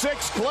 Game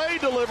 6, Klay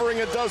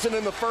delivering a dozen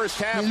in the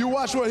first half. You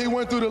watch what he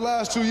went through the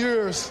last 2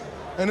 years,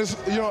 and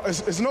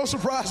it's no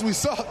surprise we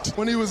sucked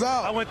when he was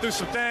out. I went through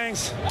some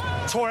things,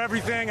 tore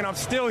everything, and I'm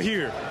still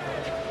here.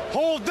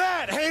 Hold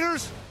that,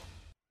 haters.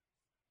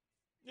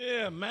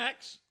 Yeah,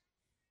 Max.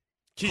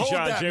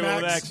 Keyshawn, J. Will,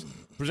 Max,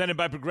 presented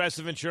by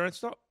Progressive Insurance.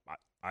 So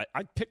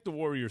I picked the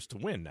Warriors to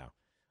win now.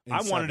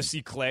 I wanted to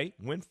see Klay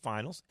win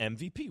finals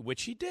MVP,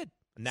 which he did.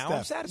 Now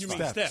I'm satisfied. You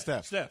mean Steph.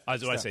 I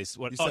say,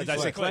 what? Did I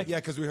say Klay? Yeah,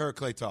 because we heard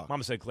Klay talk.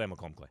 Mama said Klay, I'm going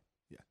to call him Klay.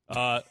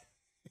 Yeah.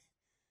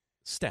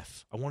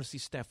 Steph. I want to see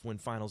Steph win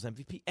finals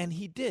MVP, and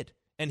he did.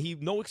 And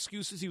no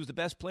excuses. He was the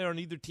best player on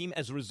either team.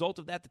 As a result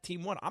of that, the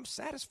team won. I'm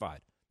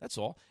satisfied. That's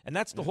all. And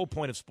that's the whole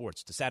point of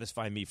sports, to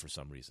satisfy me for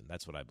some reason.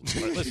 That's what I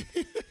believe. Right, listen.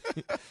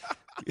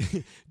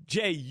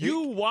 Jay,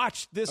 you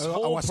watched this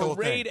whole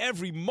parade,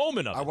 every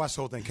moment of it. I watched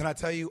the whole thing. Can I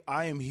tell you,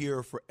 I am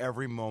here for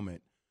every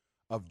moment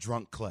of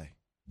drunk Klay.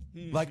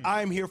 Like,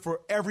 I am here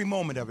for every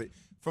moment of it.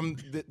 From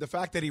the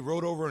fact that he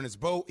rode over in his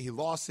boat, he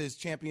lost his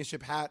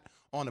championship hat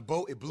on a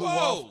boat. It blew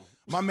off.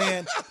 My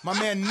man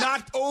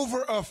knocked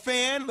over a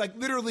fan, like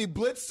literally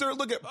blitzed her.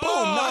 Look at, boom,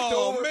 knocked her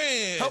over.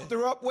 Man. Helped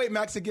her up. Wait,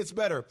 Max, it gets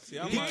better. See,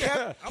 I'm gonna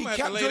have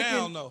to lay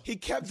down, though. He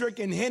kept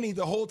drinking Henny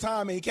the whole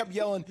time, and he kept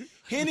yelling,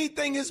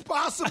 anything is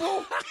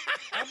possible.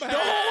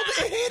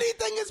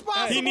 Anything is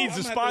possible. He needs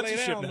a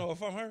sponsorship now. now.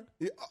 If I'm hurt.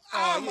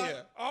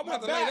 I'm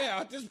about to lay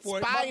down at this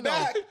point. My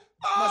back.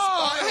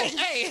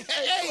 Hey,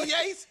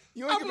 Yates.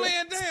 I'm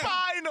laying down.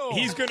 Spinal.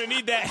 He's going to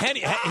need that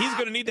Henny. He's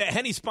going to need that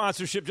Henny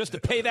sponsorship just to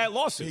pay that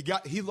lawsuit.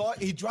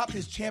 He dropped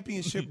his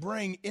championship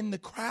ring in the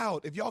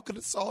crowd. If y'all could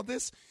have saw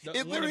this,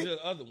 it literally, one of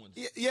the other ones.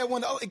 Yeah,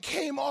 when it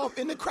came off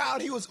in the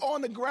crowd, he was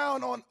on the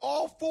ground on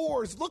all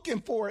fours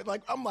looking for it.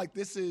 Like, I'm like,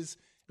 this is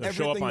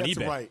everything that's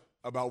eBay. Right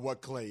about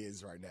what Klay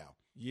is right now.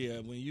 Yeah,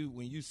 when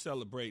you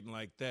celebrating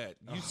like that,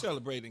 you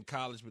celebrate in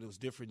college, but it was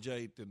different,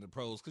 Jay, than the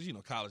pros, because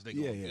college they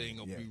ain't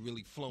gonna be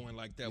really flowing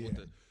like that with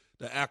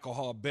the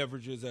alcohol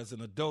beverages as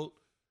an adult.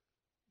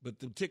 But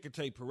the ticker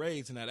tape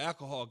parades and that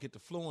alcohol get to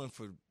flowing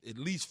for at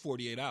least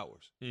 48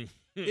 hours.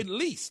 At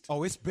least.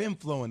 Oh, it's been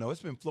flowing though.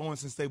 It's been flowing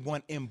since they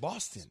won in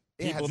Boston.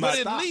 But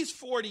at least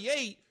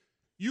 48.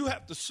 You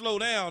have to slow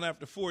down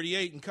after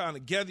 48 and kind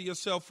of gather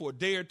yourself for a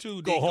day or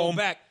two. Go home.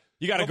 Go back.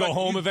 You got to go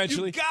home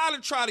eventually. You got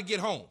to try to get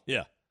home.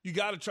 Yeah. You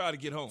got to try to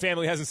get home.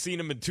 Family hasn't seen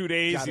him in 2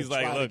 days. He's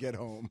like, look. Get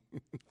home.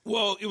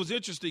 Well, it was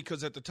interesting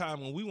because at the time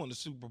when we won the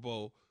Super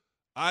Bowl,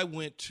 I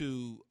went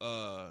to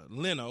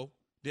Leno.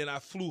 Then I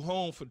flew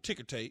home for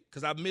ticker tape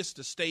because I missed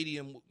the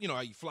stadium. You know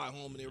how you fly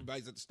home and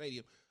everybody's at the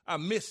stadium. I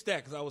missed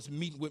that because I was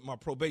meeting with my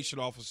probation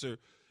officer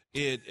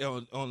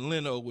on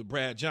Leno with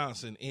Brad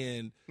Johnson,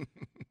 and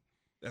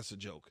that's a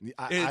joke.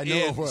 I know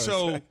it was.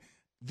 So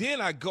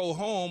then I go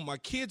home. My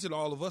kids and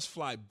all of us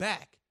fly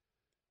back.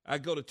 I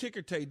go to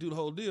ticker tape, do the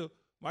whole deal.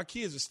 My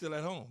kids are still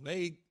at home.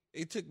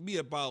 It took me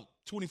about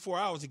 24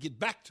 hours to get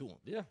back to them.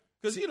 Yeah.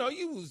 Because, you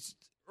was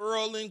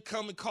Earl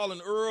calling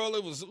Earl.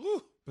 It was,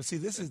 ooh. But see,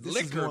 this is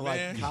liquor, more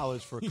man. like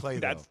college for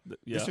Klay, though.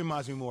 This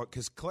reminds me more,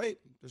 because Klay,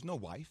 there's no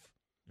wife.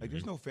 Like,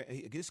 there's no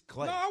family. It's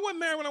Klay. No, I wasn't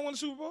married when I won the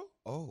Super Bowl.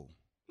 Oh.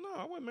 No,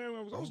 I wasn't married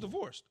when I was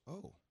divorced.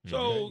 Oh.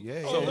 So,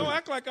 don't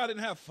act like I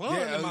didn't have fun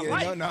in my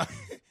life. No.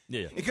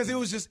 Yeah. Because it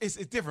was just, it's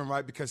different,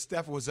 right? Because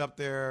Steph was up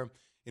there.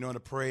 on the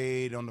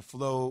parade, on the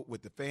float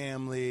with the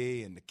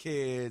family and the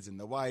kids and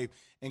the wife.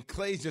 And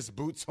Klay's just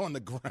boots on the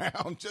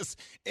ground, just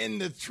in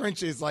the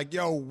trenches like,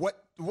 yo,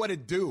 what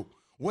it do?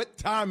 What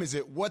time is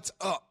it? What's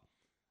up?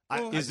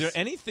 Is there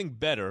anything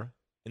better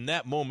in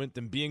that moment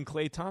than being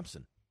Klay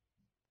Thompson?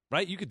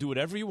 Right? You could do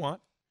whatever you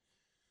want,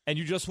 and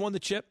you just won the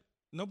chip.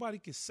 Nobody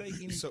can say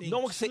anything. No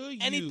one can say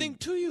anything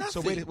to you. So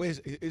wait, this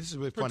is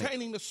really funny.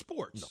 Pertaining to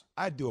sports. No,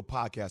 I do a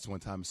podcast one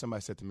time, and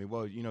somebody said to me,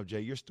 well,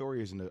 Jay, your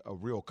story isn't a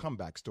real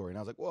comeback story. And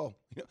I was like, well,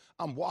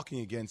 I'm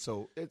walking again,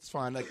 so it's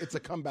fine. Like, it's a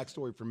comeback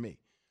story for me.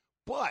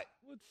 But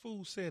what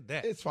fool said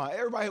that? It's fine.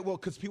 Everybody,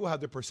 because people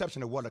have their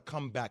perception of what a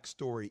comeback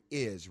story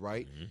is,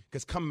 right?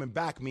 Because coming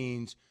back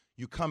means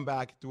you come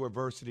back through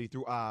adversity,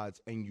 through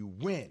odds, and you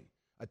win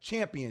a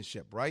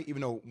championship, right?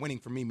 Even though winning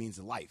for me means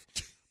life.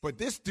 But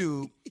this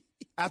dude,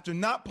 after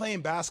not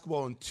playing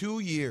basketball in 2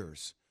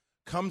 years,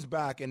 comes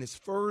back in his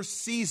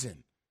first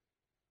season,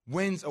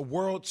 wins a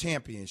world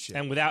championship.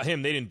 And without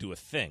him, they didn't do a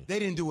thing.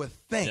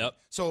 Yep.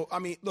 So, I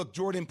mean, look,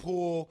 Jordan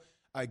Poole,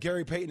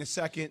 Gary Payton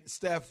II,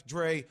 Steph,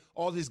 Dre,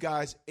 all these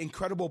guys,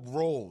 incredible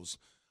roles.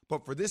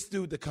 But for this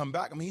dude to come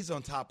back, I mean, he's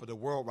on top of the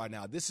world right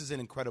now. This is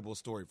an incredible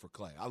story for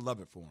Klay. I love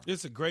it for him.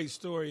 It's a great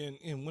story.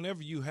 And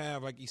whenever you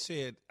have, like you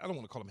said, I don't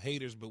want to call them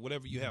haters, but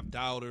whenever you have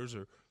doubters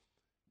or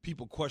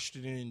people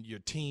questioning your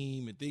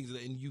team and things,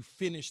 and you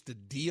finish the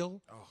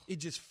deal, it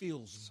just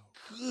feels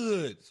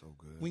good. So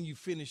good. When you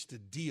finish the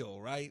deal,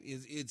 right?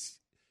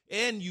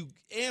 And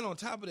on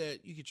top of that,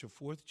 you get your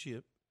fourth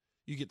chip.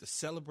 You get to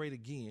celebrate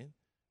again.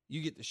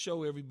 You get to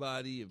show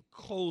everybody and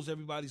close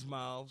everybody's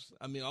mouths.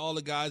 I mean, all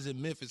the guys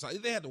in Memphis,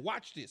 they had to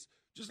watch this,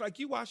 just like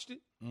you watched it.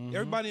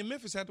 Everybody in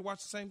Memphis had to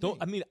watch the same thing.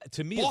 I mean,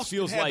 to me, Boston it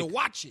feels had like to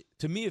watch it.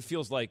 To me, it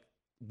feels like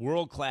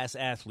world-class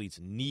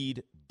athletes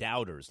need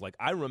doubters. Like,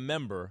 I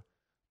remember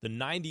the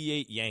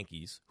 '98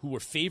 Yankees, who were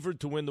favored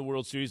to win the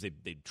World Series.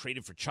 They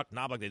traded for Chuck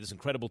Knobloch. They had this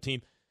incredible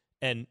team,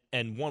 and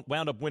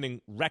wound up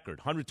winning record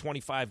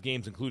 125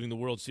 games, including the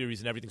World Series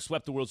and everything.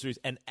 Swept the World Series,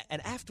 and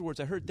afterwards,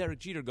 I heard Derek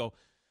Jeter go,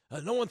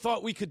 no one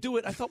thought we could do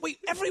it. I thought, wait,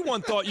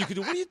 everyone thought you could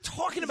do it. What are you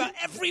talking about?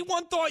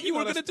 Everyone thought you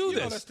were going to do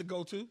this. That's the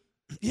go-to.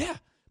 Yeah,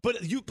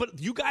 but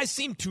you guys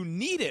seem to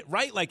need it,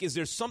 right? Like, is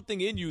there something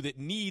in you that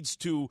needs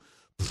to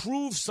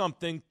prove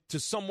something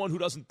to someone who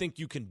doesn't think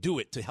you can do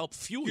it to help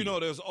fuel you?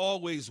 There's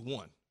always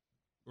one,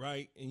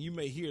 right? And you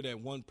may hear that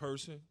one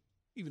person,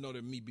 even though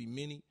there may be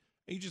many,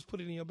 and you just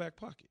put it in your back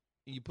pocket.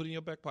 And you put it in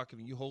your back pocket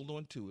and you hold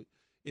on to it.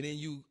 And then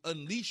you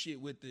unleash it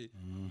with the,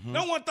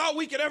 no one thought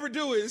we could ever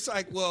do it. It's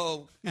like,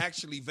 well,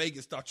 actually,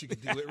 Vegas thought you could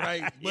do it,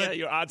 right? But yeah,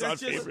 your odds-on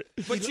favorite.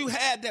 But you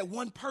had that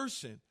one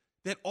person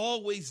that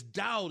always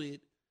doubted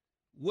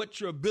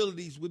what your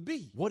abilities would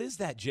be. What is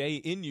that, Jay,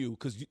 in you?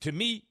 Because to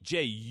me,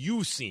 Jay,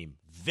 you seem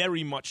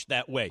very much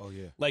that way. Oh,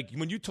 yeah. Like,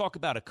 when you talk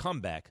about a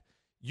comeback,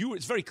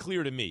 it's very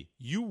clear to me,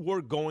 you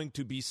were going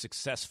to be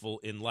successful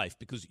in life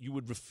because you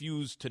would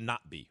refuse to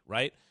not be,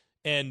 right?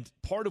 And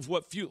part of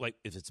what like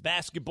if it's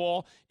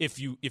basketball, if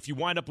you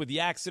wind up with the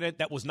accident,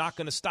 that was not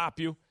going to stop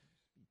you.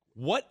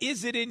 What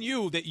is it in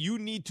you that you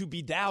need to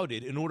be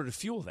doubted in order to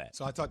fuel that?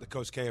 So I talked to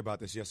Coach K about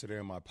this yesterday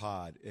on my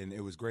pod, and it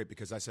was great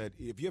because I said,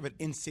 if you have an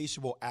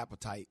insatiable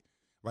appetite,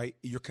 right,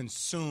 you're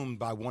consumed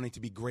by wanting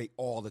to be great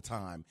all the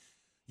time,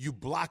 you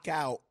block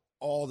out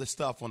all the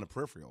stuff on the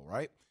peripheral,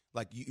 right?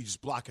 Like, you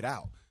just block it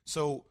out.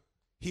 So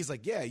he's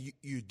like, yeah,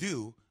 you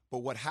do, but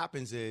what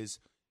happens is,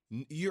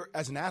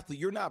 as an athlete,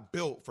 you're not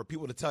built for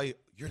people to tell you,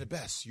 you're the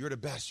best, you're the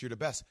best, you're the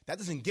best. That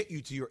doesn't get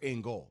you to your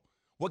end goal.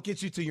 What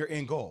gets you to your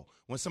end goal?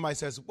 When somebody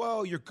says,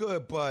 well, you're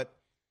good, but...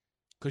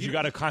 Because you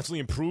got to constantly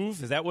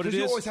improve? Is that what it is?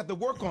 Because you always have to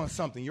work on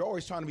something. You're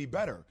always trying to be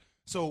better.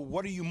 So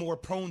what are you more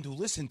prone to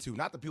listen to?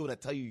 Not the people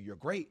that tell you you're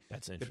great.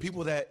 That's interesting. The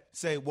people that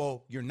say,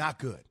 well, you're not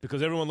good.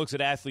 Because everyone looks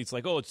at athletes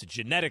like, oh, it's a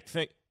genetic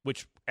thing,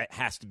 which it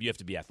has to be. You have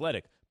to be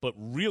athletic. But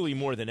really,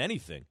 more than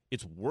anything,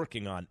 it's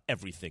working on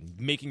everything,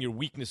 making your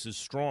weaknesses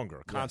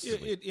stronger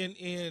constantly.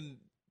 And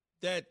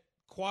that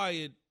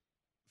quiet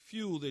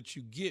fuel that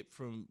you get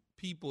from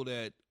people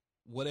that,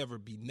 whatever,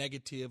 be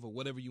negative or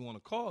whatever you want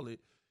to call it,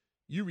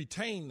 you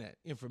retain that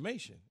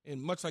information.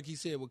 And much like he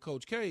said with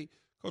Coach K,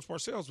 Coach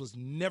Parcells was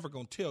never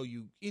going to tell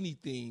you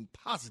anything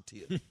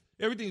positive.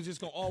 Everything's just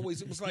going to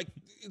always, it was like,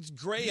 it's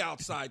gray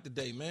outside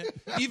today, man.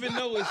 Even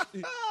though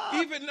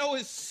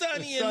it's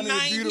sunny and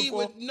 90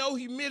 with no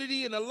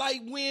humidity and a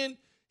light wind,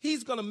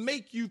 he's going to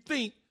make you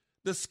think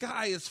the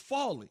sky is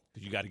falling.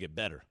 Because you got to get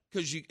better.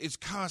 Because it's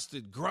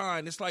constant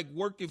grind. It's like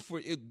working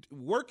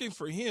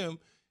for him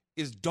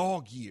is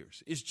dog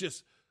years. It's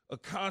just a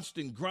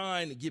constant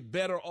grind to get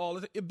better all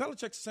the time.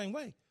 Belichick's the same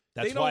way.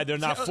 That's why they're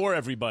not for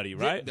everybody,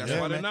 right? That's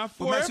why they're not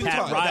for everybody.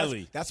 Pat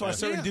Riley. That's why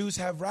certain dudes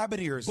have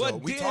rabbit ears, though.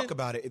 We talk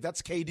about it. If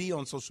that's KD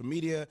on social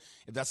media,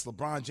 if that's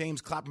LeBron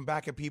James clapping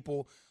back at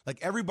people, like,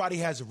 everybody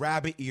has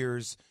rabbit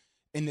ears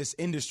in this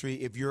industry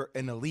if you're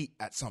an elite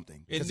at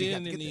something. And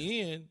then in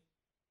the end,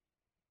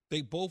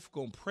 they both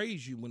going to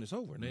praise you when it's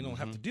over, and they don't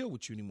have to deal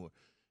with you anymore.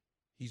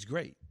 He's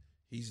great.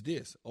 He's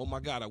this. Oh,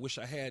 my God, I wish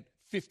I had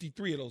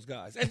 53 of those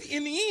guys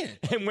in the end.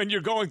 And when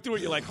you're going through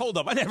it, you're like, hold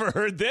up, I never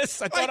heard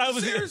this. I thought I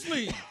was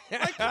seriously.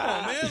 Like, come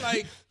on, man.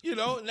 Like, you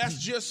know, and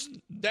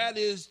that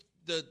is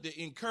the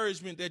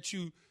encouragement that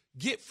you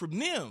get from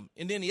them.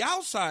 And then the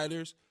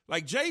outsiders,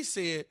 like Jay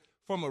said,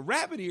 from a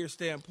rabbit ear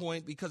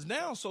standpoint, because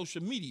now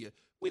social media,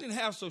 we didn't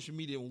have social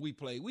media when we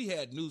played. We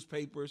had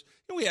newspapers,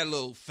 and we had a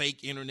little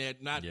fake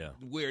internet, not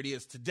where it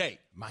is today.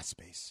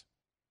 MySpace.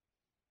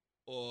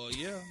 Oh,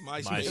 yeah,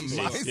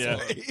 MySpace. Yeah.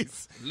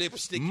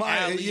 Lipstick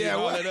Alley and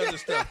all that other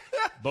stuff.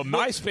 But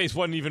MySpace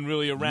wasn't even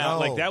really around.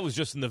 Like, that was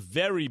just in the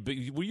very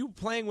big. Were you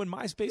playing when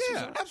MySpace was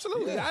around?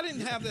 Absolutely. I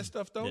didn't have that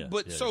stuff, though.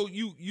 So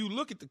you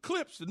look at the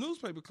clips, the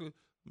newspaper clips.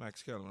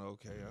 Max Kellerman,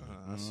 okay,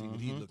 I see what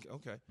he looking.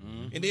 Okay,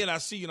 and then I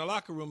see you in the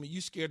locker room, and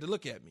you scared to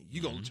look at me.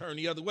 You gonna turn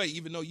the other way,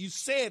 even though you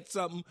said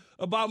something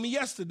about me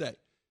yesterday.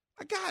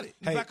 I got it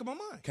in the back of my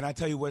mind. Can I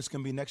tell you what it's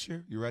gonna be next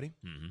year? You ready?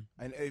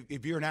 And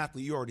if you're an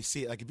athlete, you already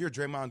see it. Like if you're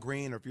Draymond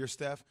Green or if you're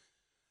Steph,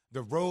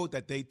 the road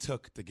that they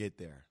took to get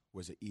there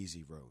was an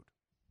easy road.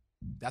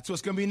 That's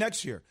what's gonna be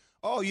next year.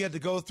 Oh, you had to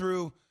go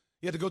through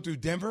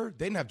Denver.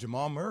 They didn't have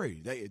Jamal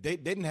Murray. They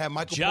didn't have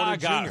Michael Porter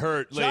Jr. got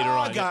hurt later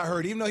on. Ja got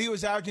hurt, even though he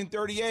was averaging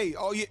 38.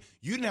 Oh, you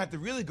didn't have to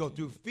really go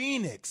through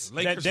Phoenix.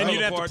 Then you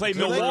didn't have to play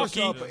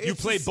Milwaukee. You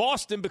played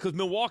Boston because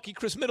Milwaukee,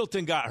 Chris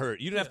Middleton got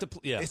hurt. You didn't have to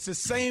play. Yeah. It's the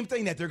same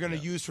thing that they're going to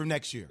use for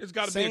next year. It's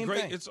got to be a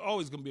great. It's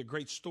always going to be a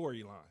great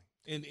storyline,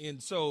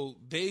 and so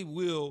they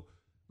will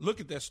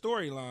look at that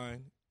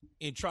storyline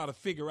and try to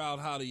figure out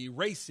how to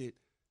erase it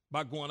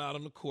by going out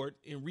on the court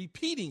and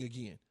repeating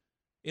again.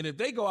 And if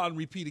they go out and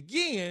repeat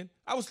again,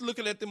 I was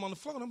looking at them on the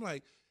floor, and I'm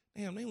like,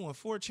 damn, they won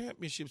 4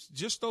 championships,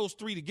 just those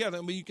 3 together.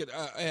 I mean, you could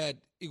add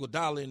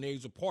Iguodala in there.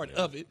 He's a part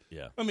of it.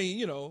 Yeah. I mean,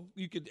 you know,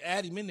 you could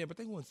add him in there, but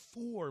they won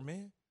 4,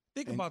 man.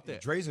 Think about that.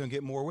 Dre's going to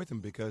get more with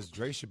him because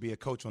Dre should be a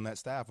coach on that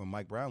staff. When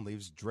Mike Brown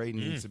leaves, Dre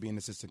needs to be an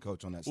assistant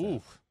coach on that staff.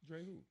 Ooh.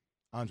 Dre who?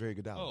 Andre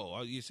Iguodala.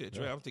 Oh, you said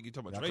Dre. I think you're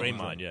talking about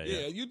Draymond.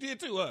 Yeah, you did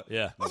too, huh?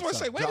 Yeah. I was going to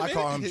say, wait a minute. I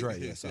call him Dre.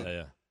 Yes,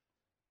 yeah.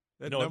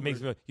 You know, it makes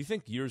me. You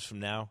think years from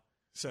now,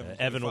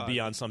 Evan will be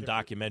on some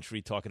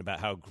documentary talking about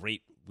how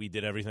great we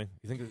did everything?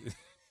 You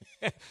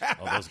think?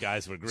 Oh, those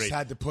guys were great. Just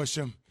had to push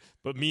him.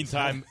 But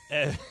meantime,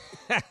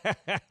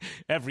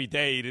 every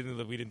day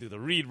we didn't do the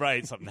read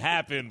right. Something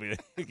happened.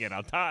 We get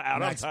out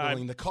on time.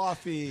 Spilling the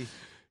coffee.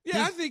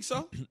 Yeah, I think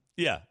so.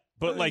 Yeah,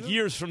 but like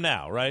years from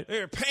now, right?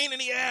 They're a pain in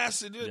the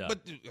ass. But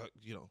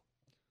you know,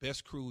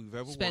 best crew we've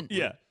ever worked with.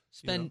 Yeah.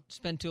 Spend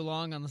too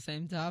long on the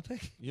same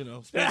topic. You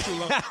know, spend too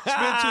long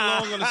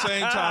on the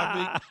same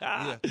topic.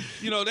 Yeah,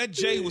 you know that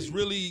Jay was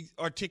really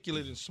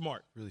articulate and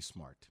smart. Really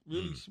smart.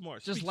 Really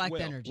smart. Just lacked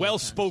energy. Well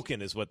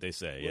spoken is what they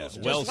say. Yeah,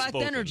 well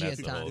spoken. Lacked energy That's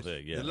at the whole times.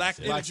 thing. Yeah.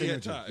 Lacked energy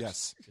at times.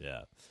 Yes.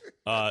 Yeah.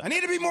 I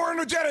need to be more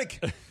energetic.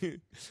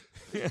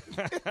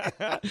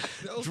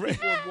 Those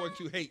people are going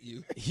to hate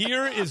you.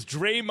 Here is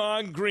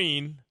Draymond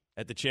Green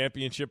at the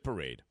championship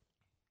parade.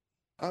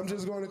 I'm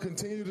just going to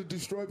continue to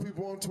destroy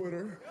people on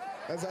Twitter,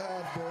 as I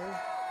have been,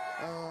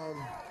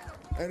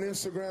 and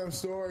Instagram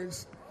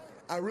stories.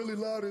 I really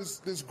love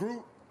this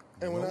group,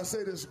 and when I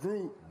say this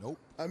group,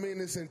 I mean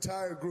this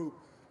entire group.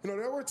 You know,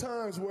 there were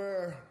times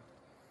where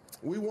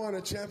we won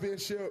a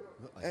championship,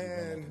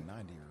 and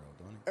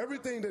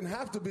everything didn't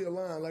have to be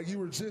aligned. Like, you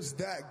were just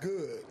that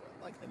good.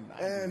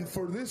 And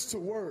for this to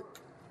work,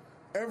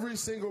 every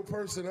single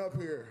person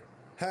up here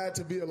had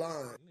to be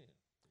aligned.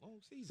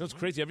 It's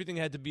crazy. Everything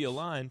had to be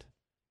aligned.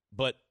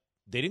 But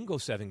they didn't go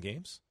 7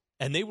 games,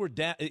 and they were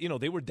down. You know,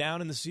 they were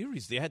down in the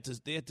series. They had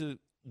to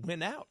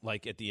win out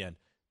like at the end.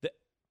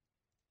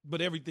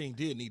 But everything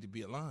did need to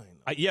be aligned.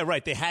 Yeah,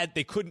 right. They had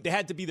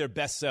to be their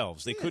best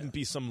selves. They couldn't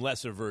be some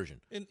lesser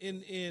version. And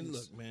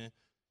look, man,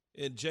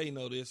 and Jay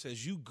know this.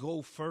 As you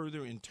go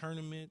further in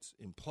tournaments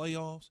and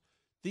playoffs,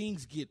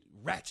 things get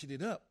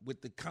ratcheted up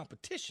with the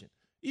competition.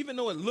 Even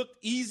though it looked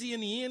easy in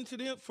the end to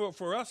them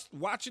for us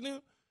watching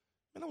them.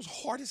 Man, that was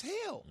hard as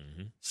hell.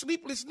 Mm-hmm.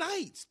 Sleepless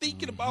nights,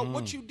 thinking about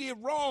what you did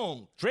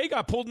wrong. Dre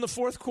got pulled in the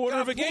fourth quarter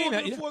of a game.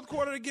 In the fourth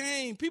quarter of the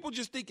game. People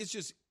just think it's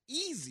just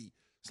easy.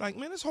 It's like,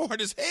 man, it's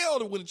hard as hell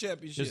to win a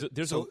championship.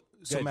 So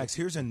Max,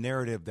 here's a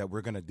narrative that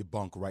we're going to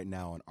debunk right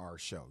now on our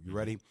show. You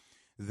ready?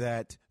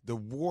 That the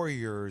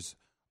Warriors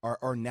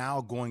are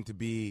now going to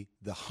be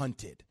the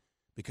hunted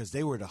because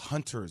they were the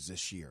hunters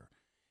this year.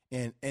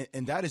 And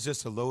that is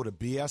just a load of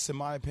BS, in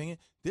my opinion.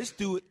 This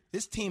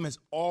team has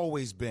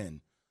always been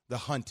the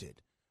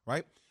hunted,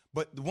 right?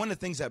 But one of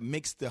the things that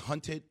makes the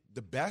hunted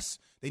the best,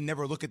 they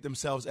never look at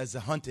themselves as the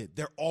hunted.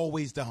 They're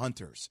always the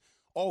hunters.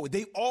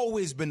 They've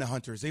always been the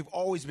hunters. They've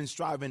always been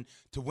striving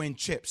to win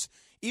chips.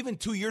 Even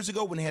 2 years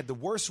ago when they had the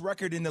worst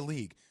record in the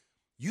league,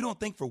 you don't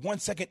think for 1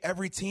 second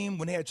every team,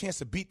 when they had a chance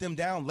to beat them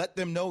down, let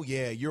them know,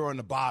 yeah, you're on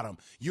the bottom.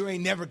 You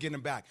ain't never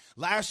getting back.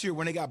 Last year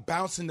when they got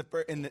bounced in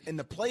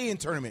the play-in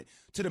tournament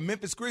to the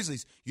Memphis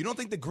Grizzlies, you don't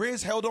think the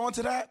Grizz held on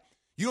to that?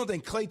 You don't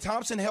think Klay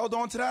Thompson held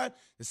on to that?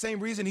 The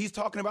same reason he's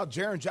talking about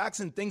Jaren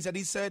Jackson, things that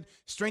he said,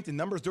 strength in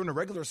numbers during the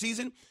regular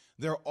season,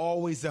 they're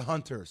always the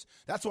hunters.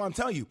 That's why I'm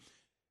telling you,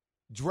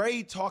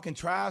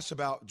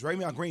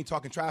 Draymond Green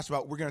talking trash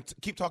about we're going to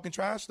keep talking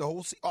trash the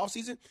whole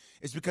offseason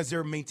is because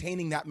they're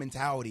maintaining that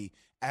mentality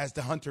as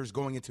the Hunters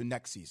going into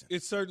next season.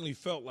 It certainly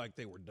felt like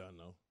they were done,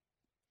 though.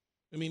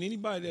 I mean,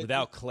 anybody that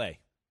without Klay.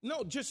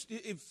 No, just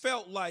it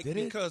felt like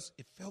because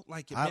it felt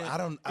like it.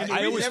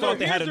 I always thought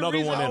they had another one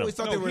in them. I always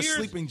thought they were a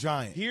sleeping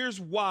giant.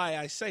 Here's why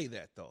I say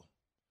that, though.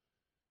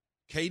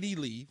 KD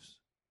leaves.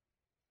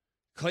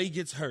 Klay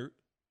gets hurt.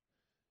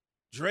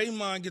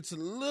 Draymond gets a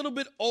little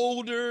bit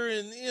older,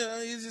 and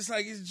he's just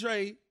like it's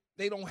Dre.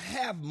 They don't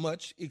have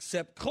much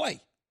except Klay.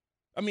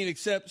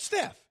 Except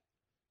Steph.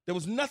 There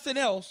was nothing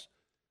else.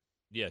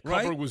 Yeah,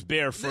 right? cover was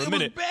bare for a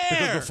minute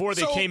because before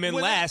they came in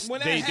last,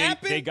 they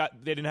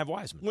didn't have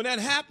Wiseman. When that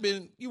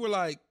happened, you were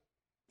like,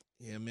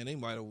 "Yeah, man, they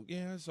might have.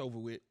 Yeah, it's over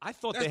with." I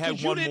thought they had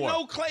one more. You didn't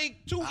know Klay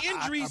 2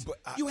 injuries.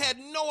 You had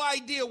no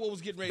idea what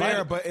was getting ready to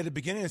happen. But at the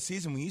beginning of the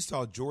season, when you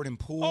saw Jordan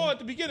Poole, at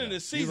the beginning of the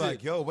season, you're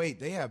like, "Yo,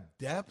 wait, they have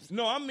depth."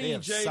 No, I mean, they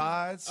have Jay,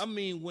 sides.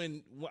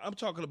 when I'm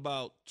talking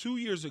about 2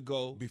 years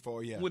ago,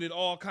 before when it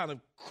all kind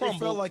of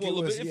crumbled, it felt like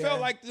it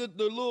felt like the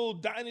little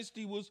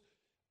dynasty was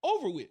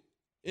over with.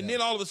 And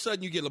then all of a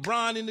sudden you get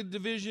LeBron in the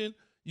division.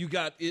 You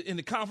got in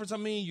the conference.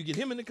 You get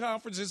him in the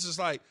conference. It's just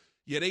like,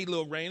 their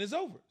little reign is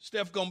over.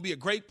 Steph going to be a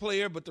great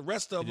player, but the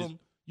rest of them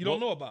you don't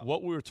know about.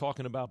 What we were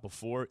talking about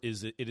before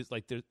is it is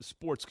like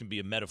sports can be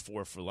a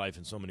metaphor for life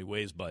in so many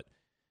ways, but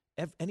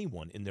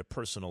anyone in their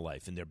personal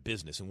life, in their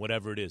business, and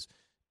whatever it is,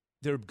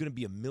 there are going to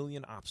be a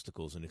million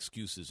obstacles and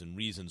excuses and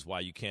reasons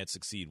why you can't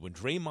succeed. When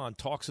Draymond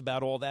talks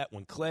about all that,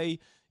 when Klay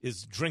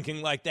is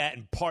drinking like that,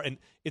 and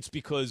it's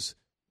because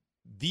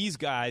these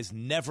guys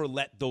never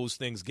let those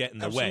things get in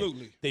their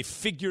way. They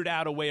figured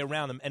out a way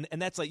around them. And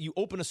that's like you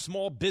open a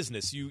small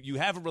business, you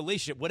have a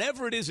relationship,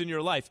 whatever it is in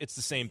your life, it's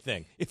the same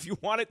thing. If you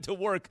want it to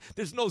work,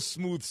 there's no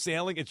smooth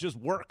sailing. It's just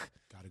work.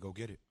 Got to go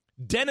get it.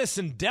 Dennis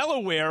in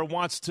Delaware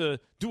wants to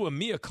do a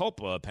mea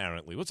culpa,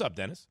 apparently. What's up,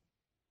 Dennis?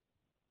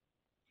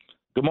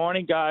 Good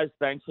morning, guys.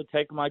 Thanks for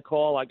taking my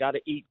call. I got to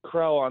eat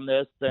crow on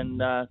this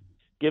and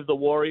give the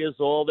Warriors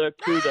all their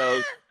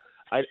kudos.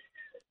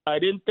 I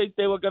didn't think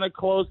they were going to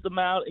close them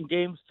out in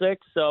Game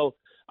 6, so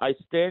I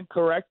stand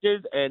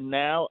corrected, and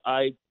now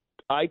I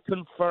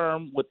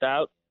confirm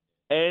without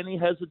any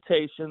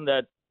hesitation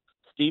that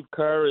Steve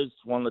Kerr is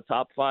one of the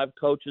top 5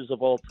 coaches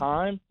of all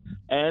time,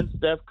 and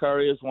Steph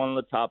Curry is one of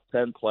the top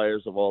 10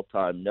 players of all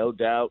time. No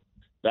doubt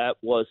that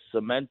was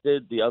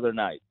cemented the other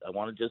night. I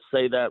want to just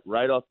say that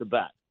right off the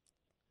bat.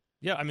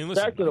 Yeah, listen.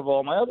 Second of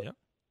all, my other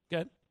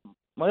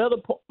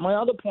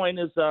point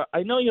is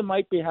I know you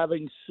might be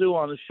having Sue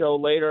on the show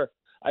later.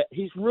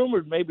 He's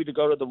rumored maybe to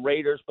go to the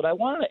Raiders, but I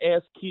wanted to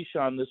ask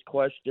Keyshawn this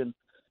question.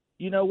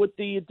 With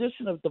the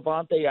addition of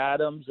Devontae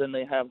Adams and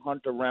they have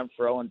Hunter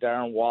Renfrow and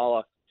Darren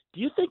Waller, do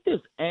you think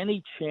there's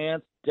any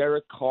chance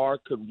Derek Carr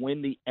could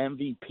win the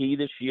MVP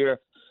this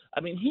year?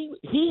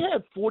 He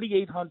had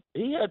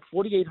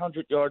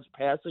 4,800 yards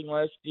passing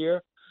last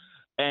year,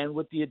 and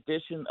with the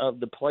addition of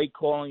the play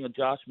calling of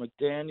Josh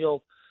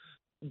McDaniel,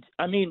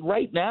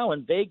 right now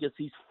in Vegas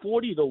he's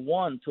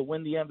 40-1 to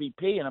win the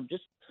MVP, and I'm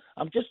just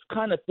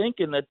kind of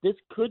thinking that this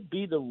could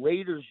be the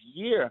Raiders'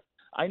 year.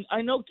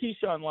 I know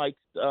Keyshawn likes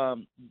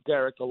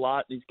Derek a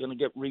lot. He's going to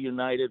get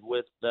reunited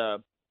with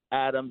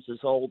Adams,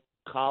 his old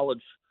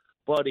college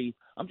buddy.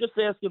 I'm just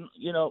asking,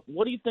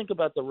 what do you think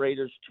about the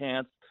Raiders'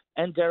 chance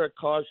and Derek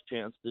Carr's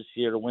chance this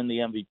year to win the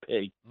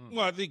MVP?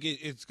 Well, I think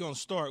it's going to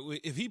start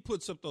with if he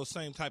puts up those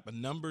same type of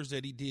numbers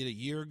that he did a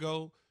year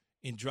ago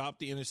and drop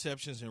the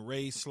interceptions and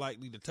raise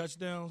slightly the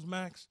touchdowns,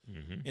 Max,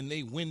 and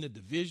they win the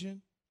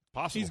division.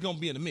 Possible. He's going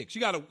to be in the mix.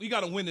 You got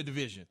to win the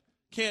division.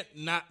 Can't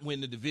not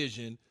win the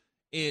division,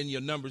 and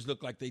your numbers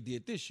look like they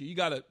did this year. You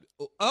got to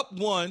up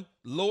one,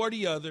 lower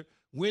the other,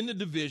 win the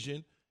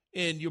division,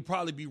 and you'll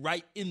probably be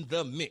right in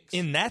the mix.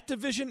 In that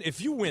division,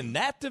 if you win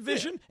that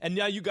division, and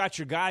now you got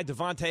your guy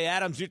Devontae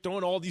Adams, you're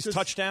throwing all these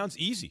touchdowns,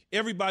 easy.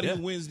 Everybody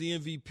who wins the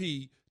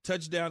MVP,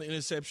 touchdown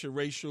interception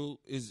ratio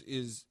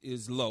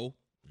is low.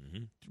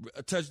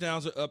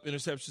 Touchdowns are up,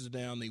 interceptions are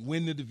down. They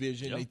win the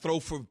division. They throw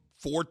for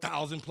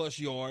 4,000 plus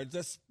yards.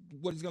 That's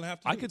what he's going to have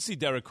to do. I could see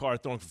Derek Carr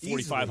throwing for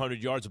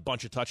 4,500 yards, a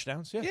bunch of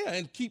touchdowns. Yeah,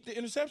 and keep the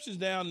interceptions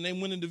down and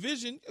then win the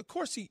division. Of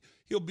course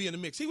he'll be in the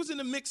mix. He was in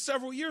the mix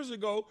several years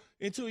ago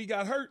until he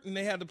got hurt and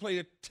they had to play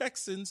the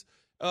Texans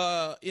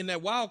in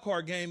that wild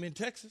card game in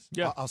Texas.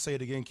 Yeah, I'll say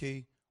it again,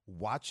 Key.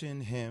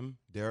 Watching him,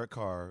 Derek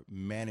Carr,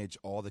 manage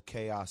all the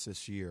chaos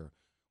this year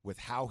with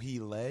how he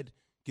led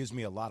gives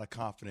me a lot of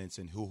confidence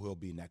in who he'll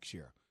be next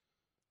year.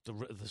 How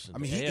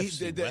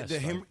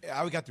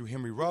he got through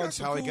Henry Ruggs,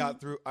 he got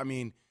through.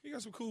 He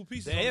got some cool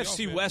pieces. The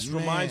AFC West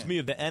reminds me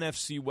of the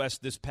NFC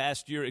West this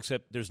past year,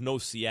 except there's no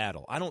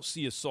Seattle. I don't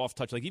see a soft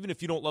touch. Like, even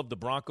if you don't love the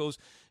Broncos,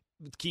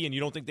 Key, and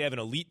you don't think they have an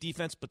elite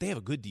defense, but they have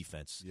a good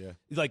defense. Yeah.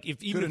 Like,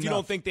 if you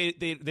don't think they're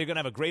going to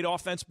have a great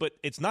offense, but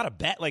it's not a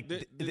bad. Like,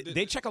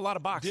 they check a lot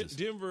of boxes.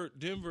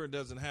 Denver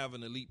doesn't have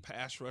an elite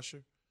pass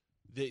rusher.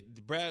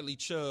 Bradley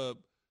Chubb,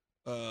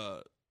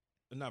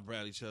 not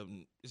Bradley Chubb.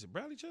 Is it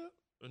Bradley Chubb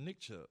or Nick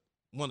Chubb?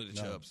 One of the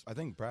Chubbs. I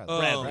think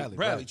Bradley.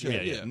 Bradley Chubb.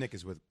 Yeah. Nick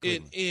is with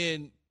Cleveland.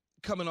 And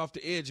coming off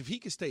the edge, if he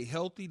can stay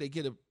healthy, they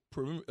get a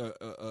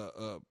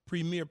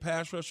premier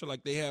pass rusher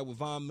like they had with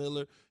Von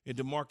Miller and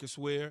DeMarcus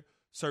Ware.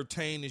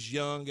 Surtain is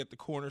young at the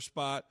corner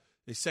spot.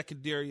 Their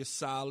secondary is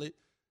solid.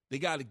 They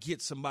got to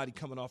get somebody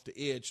coming off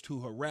the edge to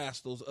harass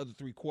those other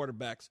 3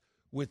 quarterbacks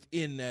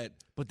within that.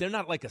 But they're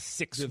not like a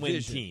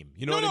 6-win team.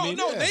 You know what I mean?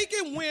 No, they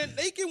can win.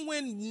 They can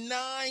win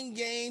 9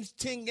 games,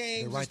 10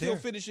 games, and still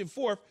finish in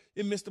 4th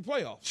and miss the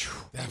playoffs.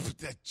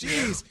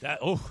 Jeez.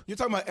 You're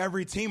talking about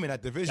every team in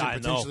that division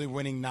potentially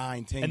winning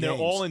 9, 10 games. And they're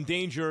all in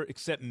danger,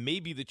 except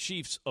maybe the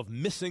Chiefs, of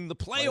missing the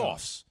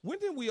playoffs. When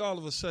did we all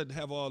of a sudden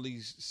have all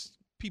these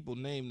people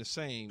named the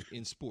same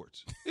in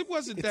sports? It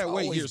wasn't that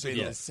way years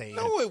ago.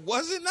 No, it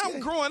wasn't. Now,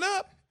 growing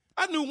up,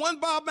 I knew one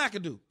Bob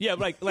McAdoo. Yeah,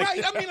 right. I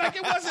mean,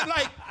 it wasn't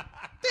like,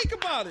 think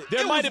about it.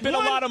 There might have been a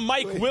lot of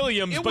Mike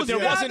Williams, but there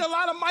wasn't a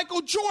lot of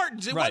Michael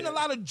Jordans. It wasn't a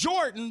lot of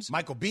Jordans.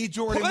 Michael B.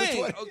 Jordan.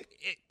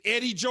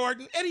 Eddie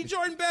Jordan. Eddie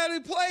Jordan barely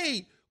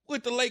played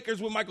with the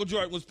Lakers when Michael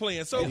Jordan was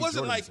playing. So it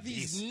wasn't like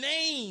these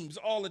names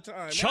all the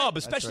time. Chubb,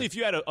 especially if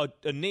you had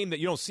a name that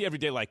you don't see every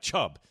day like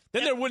Chubb.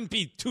 Then there wouldn't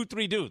be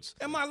 2-3 dudes.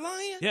 Am I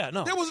lying? Yeah,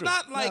 no. There was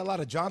not like a lot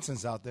of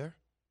Johnsons out there.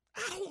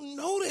 I don't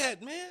know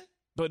that, man.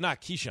 But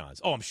not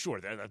Keyshawn's. Oh, I'm sure.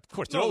 Of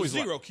course, they're no, always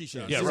zero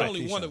Keyshawn. Yeah, There's right.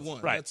 only one of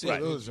one. Right, That's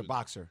right. it. It was a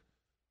boxer.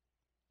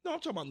 No, I'm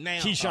talking about now.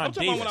 Keyshawn I'm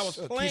talking Davis. about when I was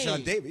playing.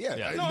 Keyshawn Davis, yeah.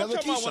 No, I'm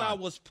talking about when I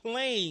was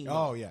playing.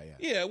 Oh, yeah.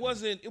 Yeah, it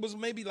wasn't. It was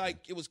maybe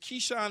like it was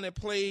Keyshawn that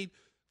played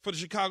for the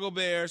Chicago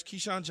Bears.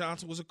 Keyshawn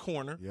Johnson was a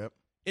corner. Yep.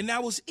 And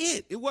that was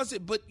it. It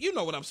wasn't, but you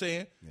know what I'm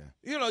saying. Yeah.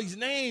 You know, these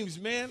names,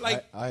 man.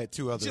 Like I had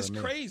 2 other. Just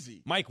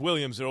crazy. Mike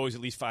Williams, there are always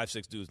at least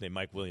 5-6 dudes named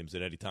Mike Williams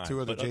at any time. 2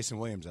 other Jason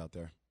Williams out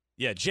there.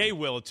 Yeah, Jay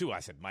Will, too. I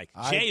said Mike.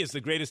 Jay is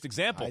the greatest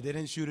example. I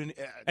didn't shoot an.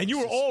 And you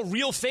were all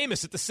real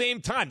famous at the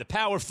same time. The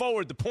power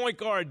forward, the point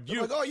guard.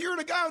 Like, oh, you're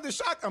the guy with the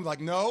shot. I'm like,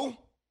 no.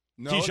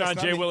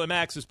 Keyshawn, J. Will, and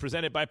Max is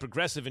presented by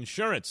Progressive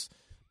Insurance.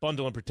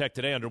 Bundle and protect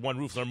today under one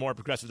roof. Learn more at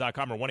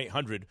Progressive.com or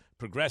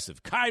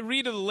 1-800-PROGRESSIVE.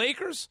 Kyrie to the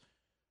Lakers?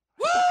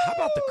 How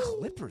about the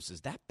Clippers?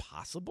 Is that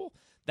possible?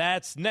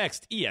 That's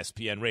next,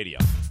 ESPN Radio.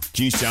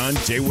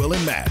 Keyshawn, J. Will,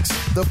 and Max,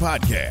 the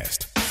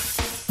podcast.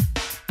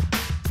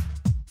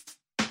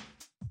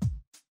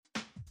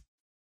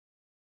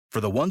 For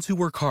the ones who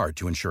work hard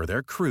to ensure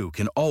their crew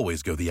can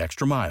always go the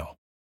extra mile,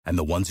 and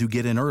the ones who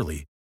get in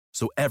early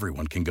so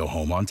everyone can go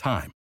home on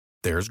time,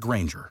 there's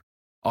Grainger,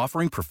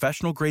 offering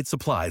professional-grade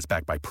supplies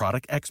backed by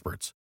product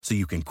experts so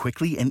you can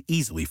quickly and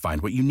easily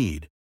find what you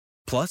need.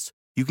 Plus,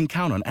 you can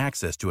count on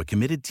access to a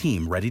committed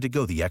team ready to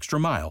go the extra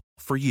mile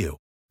for you.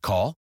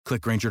 Call,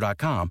 click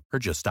Grainger.com, or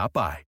just stop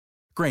by.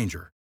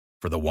 Grainger,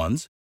 for the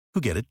ones who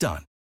get it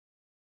done.